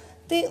ਰੱਖੇਗਾ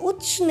ਤੇ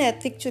ਉੱਚ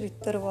ਨੈਤਿਕ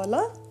ਚਰਿੱਤਰ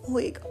ਵਾਲਾ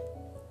ਹੋਏਗਾ।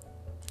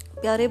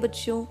 ਪਿਆਰੇ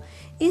ਬੱਚਿਓ,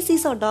 ਇਹ ਸੀ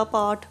ਸਾਡਾ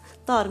ਪਾਠ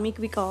ਧਾਰਮਿਕ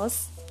ਵਿਕਾਸ,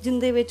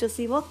 ਜਿੰਦੇ ਵਿੱਚ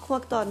ਅਸੀਂ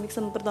ਵੱਖ-ਵੱਖ ਧਾਰਮਿਕ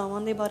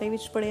ਸੰਪਰਦਾਵਾਂ ਦੇ ਬਾਰੇ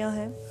ਵਿੱਚ ਪੜ੍ਹਿਆ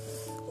ਹੈ।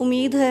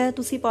 ਉਮੀਦ ਹੈ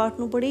ਤੁਸੀਂ ਪਾਠ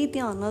ਨੂੰ ਬੜੇ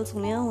ਧਿਆਨ ਨਾਲ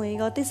ਸੁਣਿਆ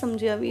ਹੋਏਗਾ ਤੇ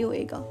ਸਮਝਿਆ ਵੀ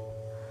ਹੋਏਗਾ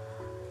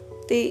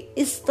ਤੇ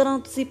ਇਸ ਤਰ੍ਹਾਂ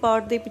ਤੁਸੀਂ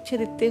ਪਾਠ ਦੇ ਪਿੱਛੇ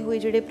ਦਿੱਤੇ ਹੋਏ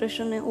ਜਿਹੜੇ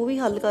ਪ੍ਰਸ਼ਨ ਨੇ ਉਹ ਵੀ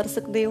ਹੱਲ ਕਰ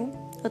ਸਕਦੇ ਹੋ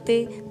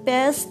ਅਤੇ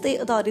ਪੈਸ ਤੇ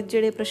ਆਧਾਰਿਤ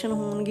ਜਿਹੜੇ ਪ੍ਰਸ਼ਨ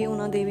ਹੋਣਗੇ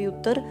ਉਹਨਾਂ ਦੇ ਵੀ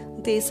ਉੱਤਰ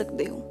ਦੇ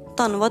ਸਕਦੇ ਹੋ।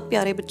 ਧੰਨਵਾਦ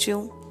ਪਿਆਰੇ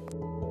ਬੱਚਿਓ।